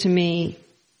things to me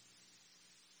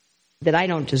that I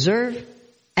don't deserve,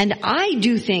 and I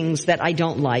do things that I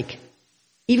don't like,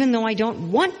 even though I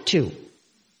don't want to.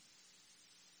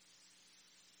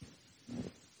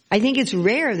 I think it's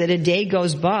rare that a day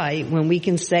goes by when we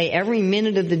can say every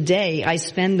minute of the day I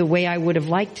spend the way I would have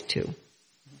liked to.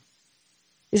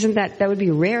 Isn't that would be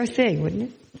a rare thing, wouldn't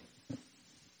it?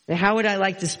 How would I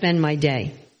like to spend my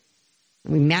day?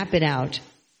 We map it out.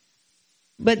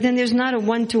 But then there's not a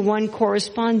one-to-one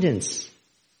correspondence.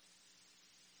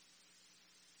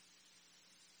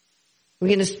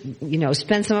 We're going to,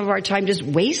 spend some of our time just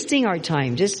wasting our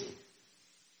time, just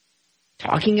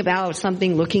talking about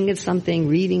something, looking at something,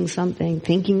 reading something,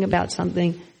 thinking about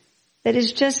something that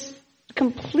is just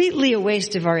completely a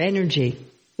waste of our energy.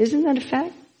 Isn't that a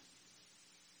fact?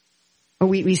 Or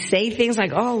we say things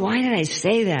like, oh, why did I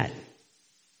say that?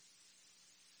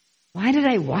 Why did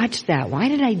I watch that? Why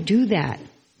did I do that?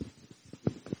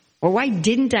 Or why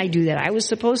didn't I do that? I was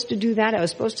supposed to do that. I was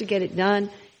supposed to get it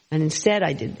done. And instead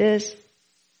I did this.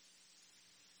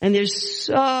 And there's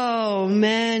so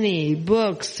many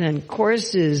books and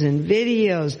courses and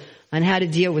videos on how to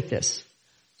deal with this.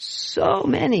 So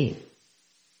many.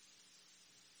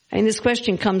 And this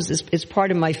question comes as part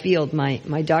of my field.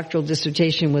 My doctoral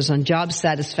dissertation was on job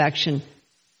satisfaction.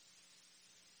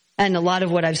 And a lot of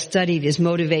what I've studied is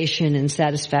motivation and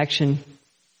satisfaction.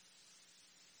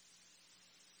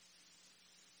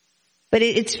 But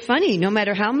it's funny, no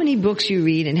matter how many books you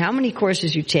read and how many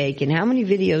courses you take and how many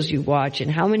videos you watch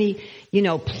and how many,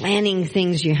 planning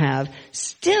things you have,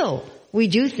 still we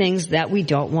do things that we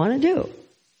don't want to do.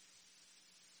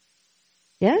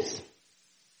 Yes?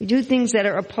 We do things that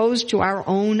are opposed to our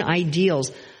own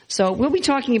ideals. So we'll be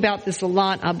talking about this a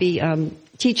lot. I'll be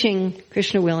teaching,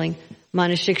 Krishna willing,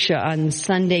 Manashiksha on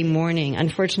Sunday morning.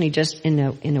 Unfortunately, just in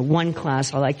a one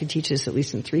class. I like to teach this at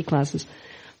least in 3 classes.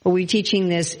 But we're teaching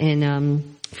this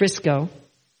in Frisco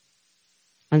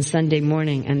on Sunday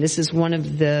morning, and this is one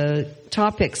of the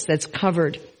topics that's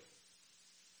covered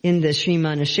in the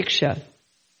Srimana Shiksha,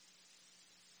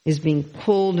 is being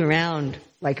pulled around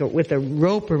with a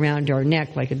rope around our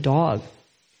neck like a dog.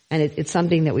 And it's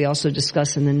something that we also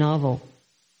discuss in the novel,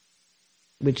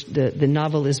 which the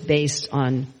novel is based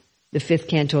on the 5th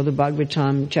canto of the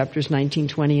Bhagavatam, chapters 19,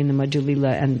 20 in the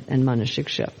Madhulila and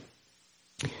Manashiksha.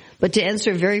 But to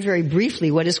answer very, very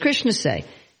briefly, what does Krishna say?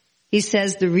 He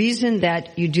says the reason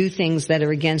that you do things that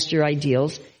are against your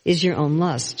ideals is your own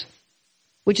lust,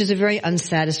 which is a very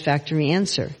unsatisfactory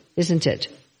answer, isn't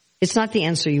it? It's not the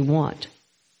answer you want.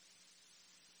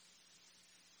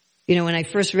 When I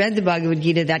first read the Bhagavad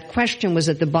Gita, that question was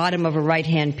at the bottom of a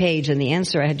right-hand page, and the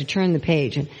answer, I had to turn the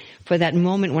page. And for that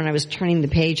moment when I was turning the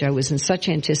page, I was in such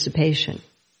anticipation.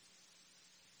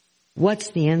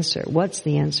 What's the answer? What's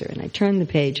the answer? And I turned the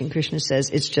page and Krishna says,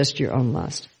 it's just your own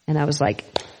lust. And I was like,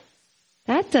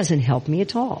 that doesn't help me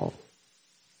at all.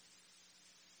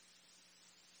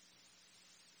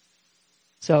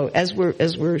 So as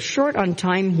we're short on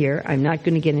time here, I'm not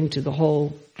going to get into the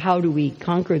whole how do we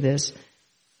conquer this.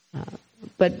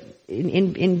 But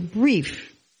in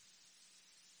brief,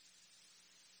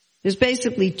 there's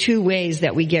basically 2 ways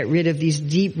that we get rid of these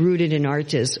deep-rooted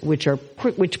inartas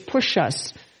which push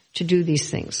us to do these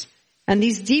things. And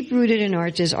these deep-rooted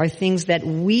inartas are things that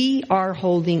we are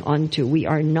holding on to. We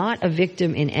are not a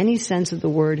victim in any sense of the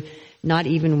word, not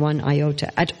even one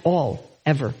iota at all,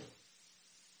 ever.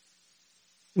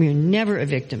 We are never a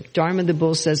victim. Dharma the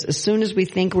Bull says, as soon as we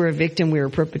think we're a victim, we're a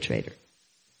perpetrator.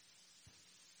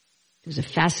 It's a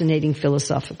fascinating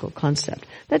philosophical concept.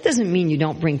 That doesn't mean you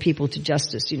don't bring people to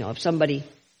justice. If somebody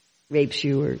rapes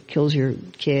you or kills your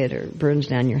kid or burns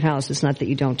down your house, it's not that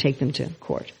you don't take them to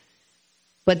court.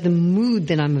 But the mood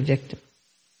that I'm a victim.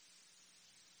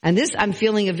 And this, I'm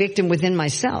feeling a victim within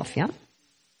myself, yeah?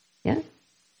 Yeah?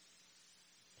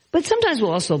 But sometimes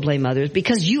we'll also blame others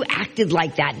because you acted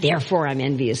like that, therefore I'm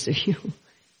envious of you.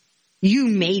 You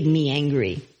made me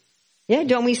angry. Yeah,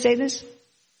 don't we say this?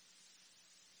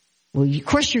 Well, of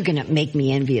course you're going to make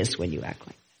me envious when you act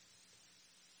like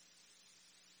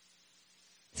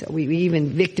that. So we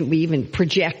even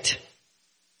project.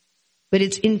 But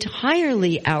it's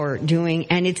entirely our doing,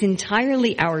 and it's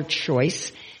entirely our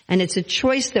choice, and it's a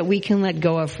choice that we can let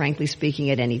go of, frankly speaking,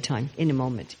 at any time, in a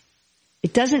moment.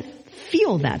 It doesn't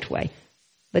feel that way,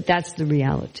 but that's the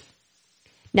reality.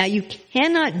 Now, you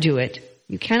cannot do it,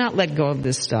 you cannot let go of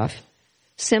this stuff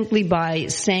simply by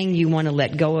saying you want to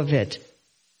let go of it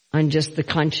on just the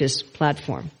conscious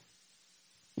platform.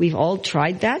 We've all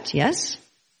tried that, yes?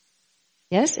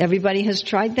 Yes, everybody has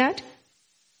tried that.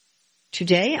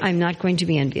 Today, I'm not going to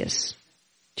be envious.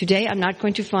 Today, I'm not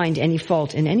going to find any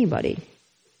fault in anybody.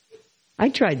 I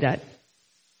tried that.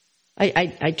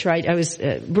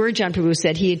 Burjan Prabhu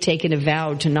said he had taken a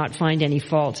vow to not find any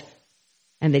fault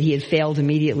and that he had failed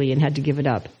immediately and had to give it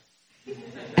up.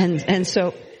 And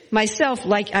so myself,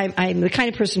 I'm the kind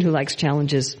of person who likes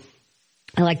challenges.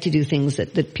 I like to do things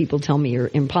that people tell me are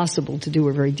impossible to do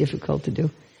or very difficult to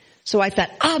do. So I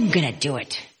thought, I'm going to do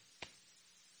it.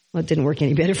 Well, it didn't work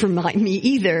any better for me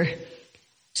either.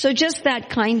 So just that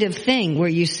kind of thing where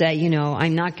you say,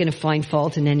 I'm not going to find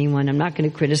fault in anyone. I'm not going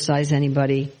to criticize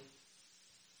anybody.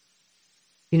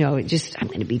 I'm going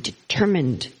to be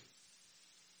determined.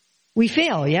 We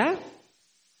fail, yeah?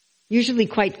 Usually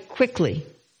quite quickly.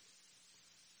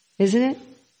 Isn't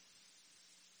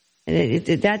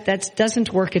it? That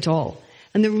doesn't work at all.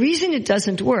 And the reason it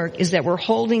doesn't work is that we're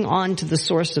holding on to the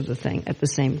source of the thing at the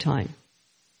same time.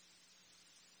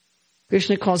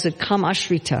 Krishna calls it kam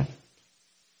ashrita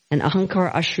and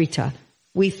ahankar ashrita.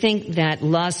 We think that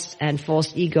lust and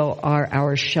false ego are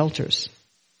our shelters.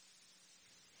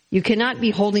 You cannot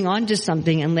be holding on to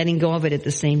something and letting go of it at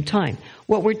the same time.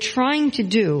 What we're trying to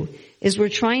do is we're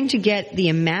trying to get the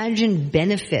imagined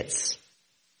benefits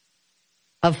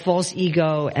of false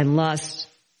ego and lust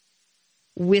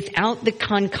without the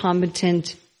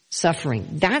concomitant suffering.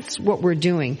 That's what we're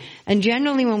doing. And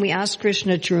generally when we ask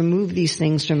Krishna to remove these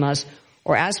things from us,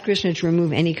 or ask Krishna to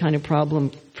remove any kind of problem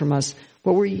from us,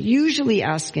 what we're usually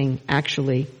asking,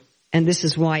 actually, and this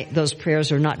is why those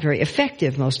prayers are not very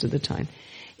effective most of the time,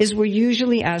 is we're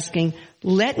usually asking,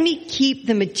 let me keep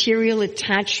the material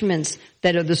attachments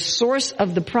that are the source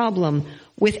of the problem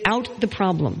without the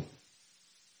problem.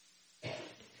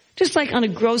 Just like on a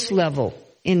gross level,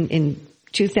 in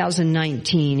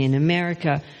 2019 in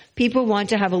America, people want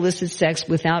to have illicit sex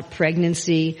without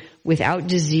pregnancy, without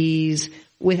disease,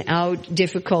 without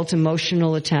difficult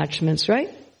emotional attachments, right?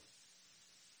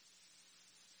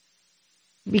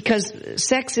 Because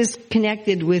sex is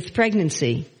connected with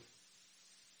pregnancy,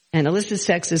 and illicit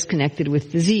sex is connected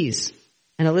with disease,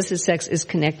 and illicit sex is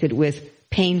connected with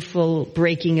painful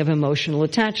breaking of emotional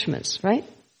attachments, right?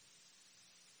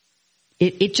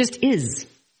 It just is,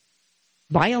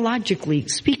 biologically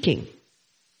speaking.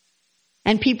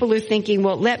 And people are thinking,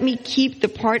 well, let me keep the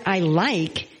part I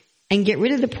like and get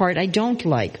rid of the part I don't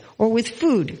like. Or with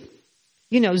food.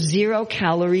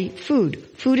 0-calorie food.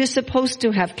 Food is supposed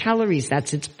to have calories.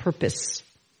 That's its purpose.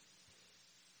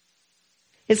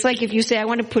 It's like if you say, I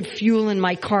want to put fuel in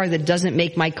my car that doesn't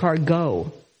make my car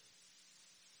go.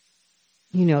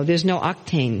 There's no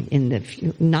octane in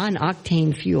the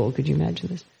non-octane fuel. Could you imagine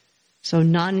this? So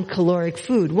non-caloric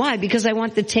food. Why? Because I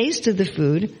want the taste of the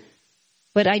food,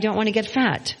 but I don't want to get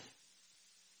fat.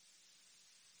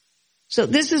 So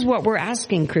this is what we're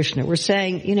asking Krishna. We're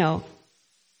saying,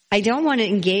 I don't want to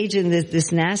engage in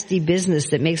this nasty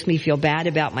business that makes me feel bad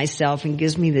about myself and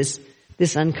gives me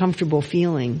this uncomfortable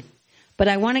feeling. But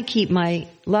I want to keep my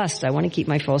lust. I want to keep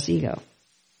my false ego.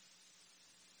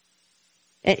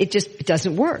 It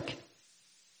doesn't work.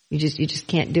 You just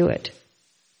can't do it.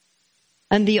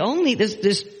 And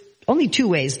there's only two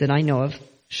ways that I know of,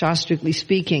 shastrically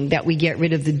speaking, that we get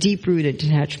rid of the deep-rooted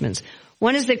attachments.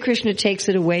 One is that Krishna takes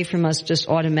it away from us just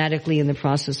automatically in the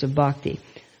process of bhakti.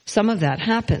 Some of that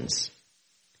happens.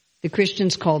 The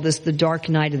Christians call this the dark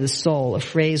night of the soul, a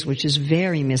phrase which is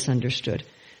very misunderstood.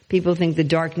 People think the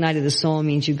dark night of the soul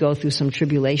means you go through some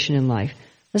tribulation in life.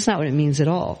 That's not what it means at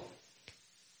all.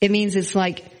 It means it's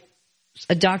like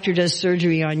a doctor does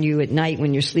surgery on you at night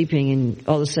when you're sleeping and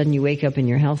all of a sudden you wake up and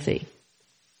you're healthy.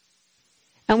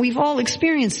 And we've all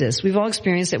experienced this. We've all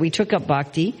experienced that we took up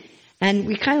bhakti and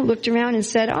we kind of looked around and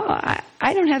said,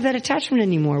 I don't have that attachment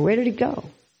anymore. Where did it go?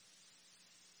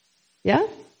 Yeah?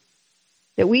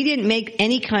 That we didn't make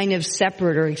any kind of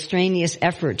separate or extraneous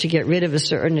effort to get rid of a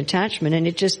certain attachment and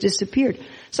it just disappeared.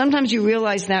 Sometimes you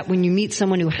realize that when you meet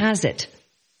someone who has it.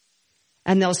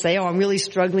 And they'll say, I'm really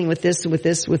struggling with this, with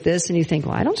this, with this. And you think,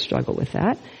 well, I don't struggle with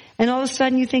that. And all of a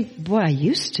sudden you think, boy, I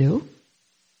used to.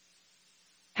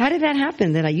 How did that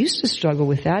happen that I used to struggle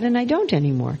with that and I don't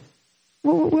anymore?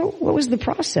 What was the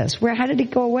process? How did it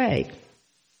go away?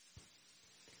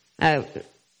 A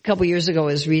couple years ago, I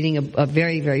was reading a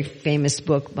very, very famous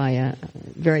book by a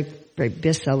very, very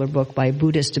bestseller book by a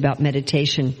Buddhist about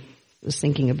meditation. I was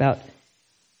thinking about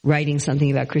writing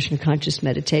something about Krishna conscious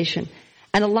meditation.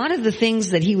 And a lot of the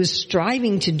things that he was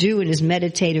striving to do in his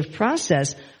meditative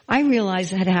process, I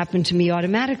realized had happened to me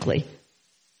automatically.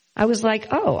 I was like,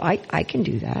 I can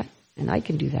do that, and I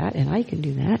can do that, and I can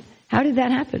do that. How did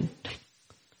that happen?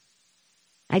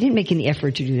 I didn't make any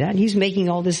effort to do that. He's making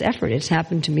all this effort. It's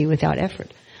happened to me without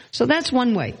effort. So that's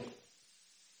one way.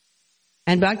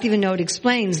 And Bhaktivinoda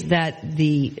explains that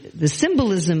the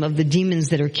symbolism of the demons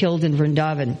that are killed in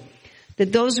Vrindavan,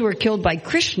 that those who are killed by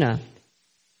Krishna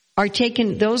are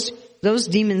taken, those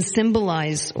demons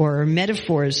symbolize or are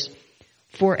metaphors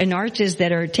for anarthas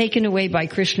that are taken away by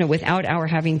Krishna without our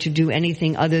having to do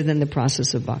anything other than the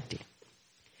process of bhakti.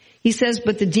 He says,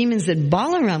 but the demons that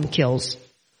Balaram kills,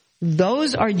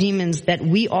 those are demons that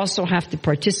we also have to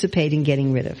participate in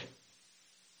getting rid of.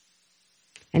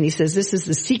 And he says this is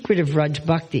the secret of Raj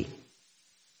Bhakti.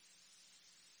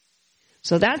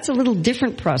 So that's a little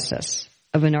different process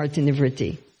of anartha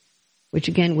nivritti, which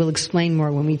again we'll explain more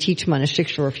when we teach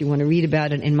Manashiksha, or if you want to read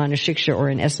about it in Manashiksha or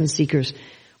in Essence Seekers,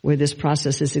 where this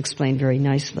process is explained very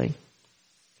nicely.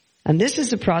 And this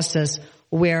is a process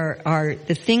where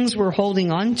the things we're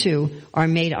holding on to are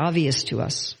made obvious to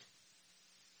us.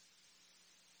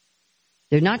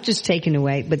 They're not just taken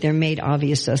away, but they're made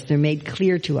obvious to us. They're made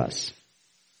clear to us.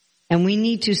 And we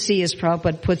need to see, as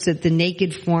Prabhupada puts it, the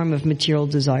naked form of material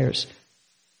desires.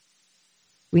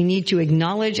 We need to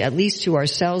acknowledge, at least to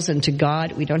ourselves and to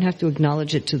God. We don't have to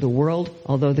acknowledge it to the world,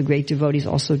 although the great devotees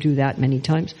also do that many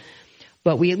times.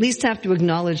 But we at least have to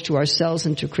acknowledge to ourselves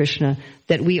and to Krishna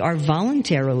that we are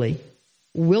voluntarily,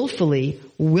 willfully,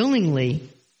 willingly,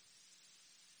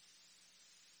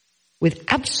 with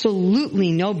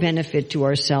absolutely no benefit to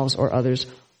ourselves or others,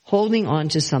 holding on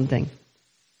to something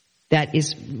that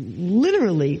is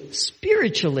literally,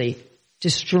 spiritually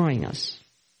destroying us.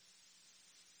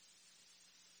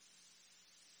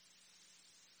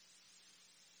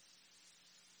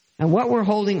 And what we're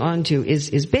holding on to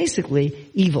is basically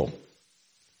evil.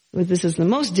 This is the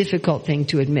most difficult thing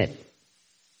to admit.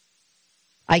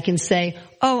 I can say,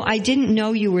 oh, I didn't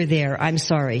know you were there. I'm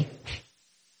sorry.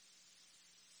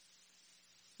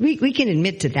 We can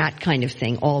admit to that kind of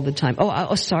thing all the time.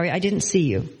 Oh, sorry, I didn't see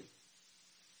you.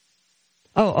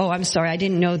 Oh, I'm sorry, I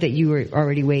didn't know that you were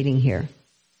already waiting here.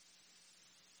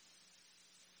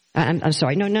 I'm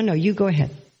sorry. No, you go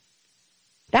ahead.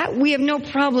 That we have no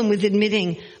problem with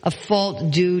admitting a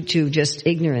fault due to just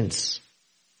ignorance.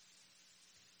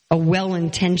 A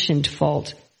well-intentioned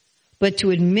fault. But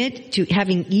to admit to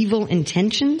having evil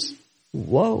intentions?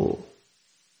 Whoa.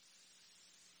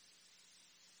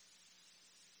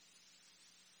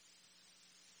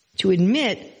 To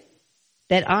admit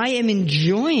that I am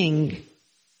enjoying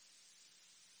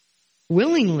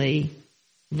willingly,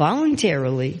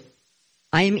 voluntarily,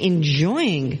 I am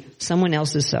enjoying someone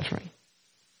else's suffering.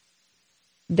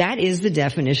 That is the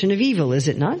definition of evil, is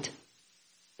it not?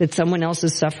 That someone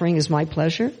else's suffering is my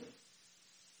pleasure?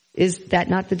 Is that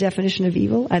not the definition of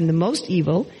evil? And the most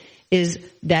evil is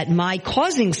that my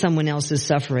causing someone else's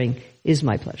suffering is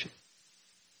my pleasure.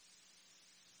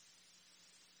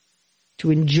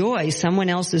 To enjoy someone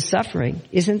else's suffering,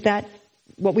 isn't that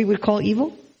what we would call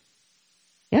evil?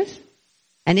 Yes?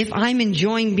 And if I'm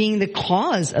enjoying being the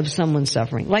cause of someone's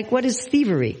suffering, like what is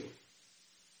thievery?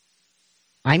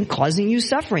 I'm causing you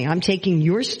suffering. I'm taking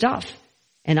your stuff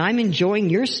and I'm enjoying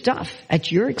your stuff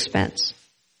at your expense.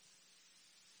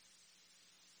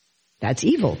 That's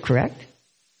evil, correct?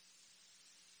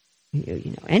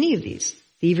 You know, any of these,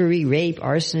 thievery, rape,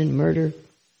 arson, murder,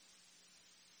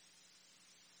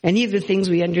 any of the things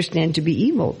we understand to be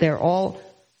evil, they're all,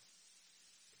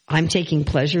 I'm taking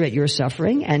pleasure at your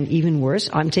suffering, and even worse,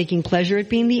 I'm taking pleasure at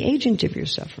being the agent of your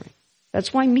suffering.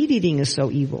 That's why meat eating is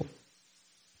so evil.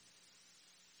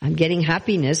 I'm getting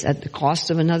happiness at the cost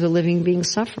of another living being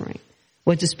suffering.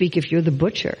 What to speak if you're the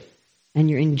butcher and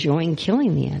you're enjoying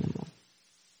killing the animal?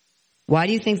 Why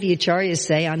do you think the Acharyas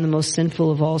say I'm the most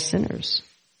sinful of all sinners?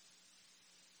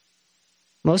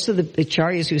 Most of the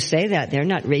Acharyas who say that, they're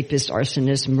not rapists,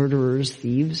 arsonists, murderers,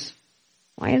 thieves.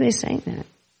 Why are they saying that?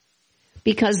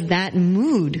 Because that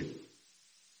mood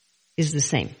is the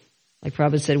same. Like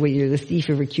Prabhupada said, whether you're the thief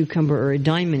of a cucumber or a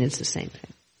diamond, it's the same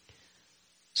thing.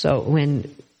 So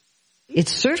when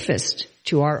it's surfaced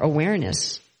to our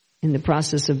awareness in the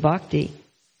process of bhakti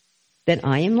that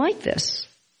I am like this,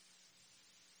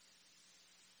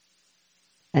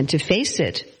 and to face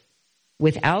it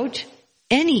without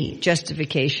any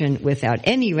justification, without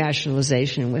any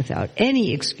rationalization, without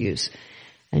any excuse,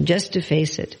 and just to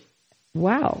face it,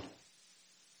 wow.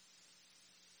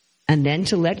 And then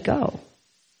to let go.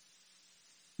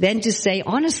 Then to say,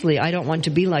 honestly, I don't want to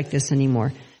be like this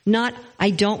anymore. Not, I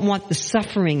don't want the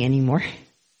suffering anymore.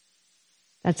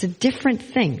 That's a different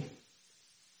thing.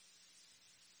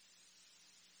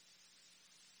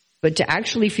 But to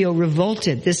actually feel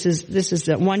revolted, this is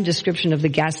the one description of the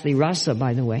ghastly rasa,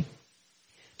 by the way.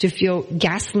 To feel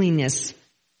ghastliness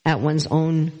at one's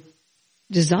own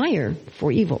desire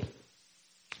for evil.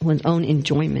 One's own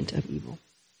enjoyment of evil.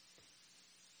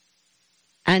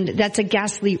 And that's a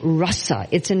ghastly rasa.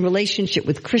 It's in relationship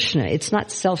with Krishna. It's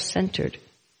not self-centered.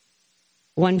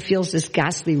 One feels this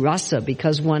ghastly rasa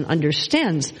because one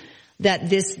understands that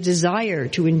this desire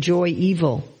to enjoy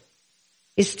evil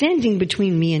is standing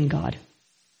between me and God.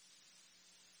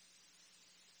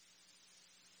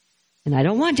 And I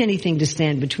don't want anything to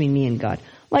stand between me and God.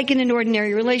 Like in an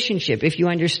ordinary relationship, if you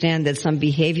understand that some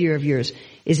behavior of yours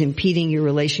is impeding your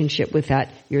relationship with that,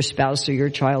 your spouse or your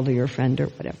child or your friend or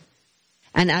whatever.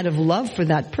 And out of love for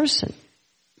that person,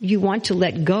 you want to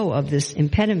let go of this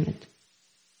impediment.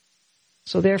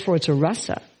 So therefore it's a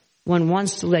rasa. One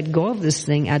wants to let go of this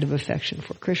thing out of affection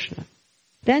for Krishna.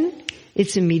 Then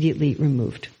it's immediately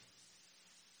removed.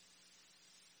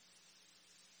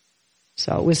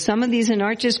 So with some of these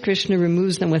anarchas, Krishna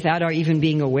removes them without our even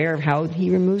being aware of how he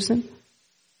removes them.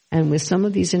 And with some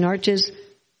of these anarchas,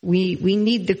 we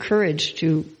need the courage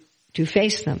to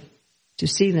face them, to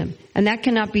see them. And that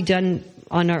cannot be done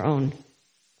on our own.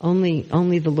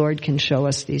 Only the Lord can show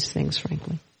us these things,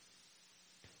 frankly.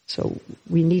 So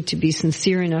we need to be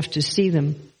sincere enough to see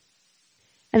them.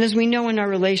 And as we know in our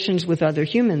relations with other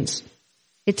humans,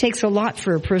 it takes a lot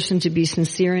for a person to be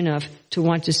sincere enough to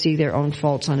want to see their own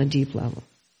faults on a deep level.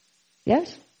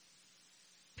 Yes?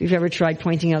 If you've ever tried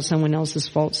pointing out someone else's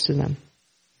faults to them,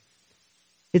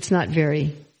 it's not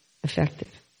very effective.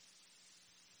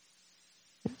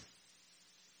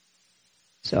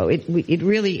 So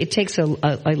it takes a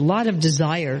lot of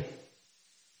desire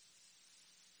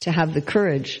to have the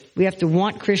courage. We have to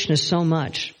want Krishna so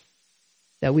much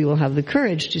that we will have the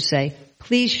courage to say,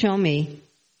 please show me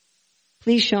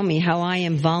how I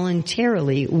am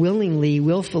voluntarily, willingly,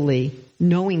 willfully,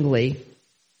 knowingly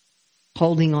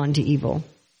holding on to evil.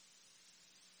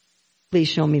 Please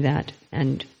show me that.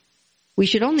 And we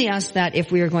should only ask that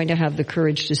if we are going to have the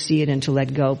courage to see it and to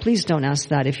let go. Please don't ask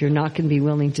that if you're not going to be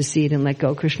willing to see it and let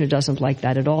go. Krishna doesn't like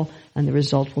that at all, and the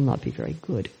result will not be very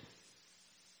good.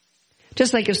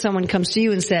 Just like if someone comes to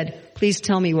you and said, please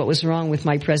tell me what was wrong with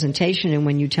my presentation, and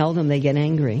when you tell them they get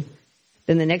angry,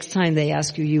 then the next time they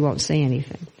ask you, you won't say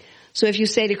anything. So if you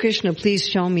say to Krishna, please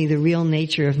show me the real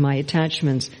nature of my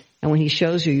attachments, and when he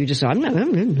shows you, you just go,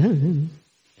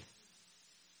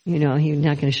 you know, he's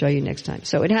not going to show you next time.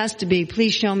 So it has to be,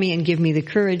 please show me and give me the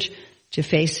courage to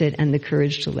face it and the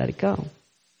courage to let it go.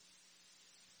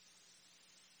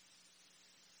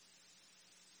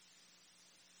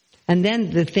 And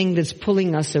then the thing that's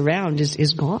pulling us around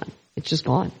is gone. It's just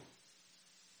gone.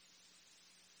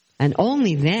 And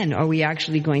only then are we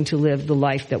actually going to live the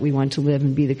life that we want to live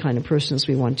and be the kind of persons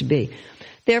we want to be.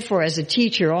 Therefore, as a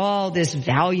teacher, all this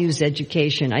values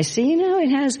education, I see,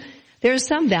 there is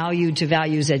some value to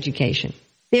values education.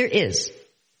 There is.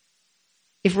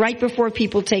 If right before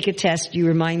people take a test, you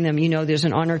remind them, there's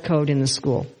an honor code in the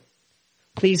school.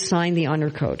 Please sign the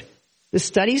honor code. The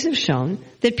studies have shown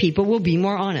that people will be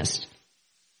more honest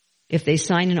if they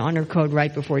sign an honor code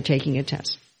right before taking a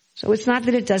test. So it's not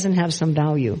that it doesn't have some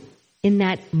value in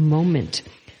that moment.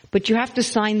 But you have to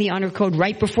sign the honor code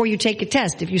right before you take a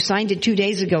test. If you signed it 2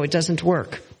 days ago, it doesn't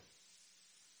work.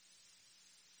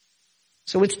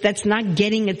 So that's not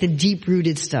getting at the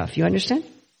deep-rooted stuff. You understand?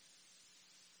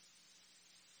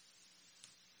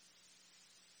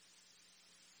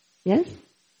 Yes?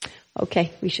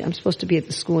 Okay, I'm supposed to be at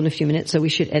the school in a few minutes, so we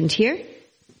should end here.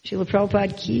 Srila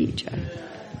Prabhupada Ki Jai.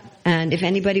 And if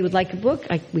anybody would like a book,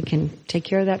 we can take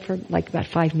care of that for about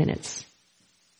 5 minutes.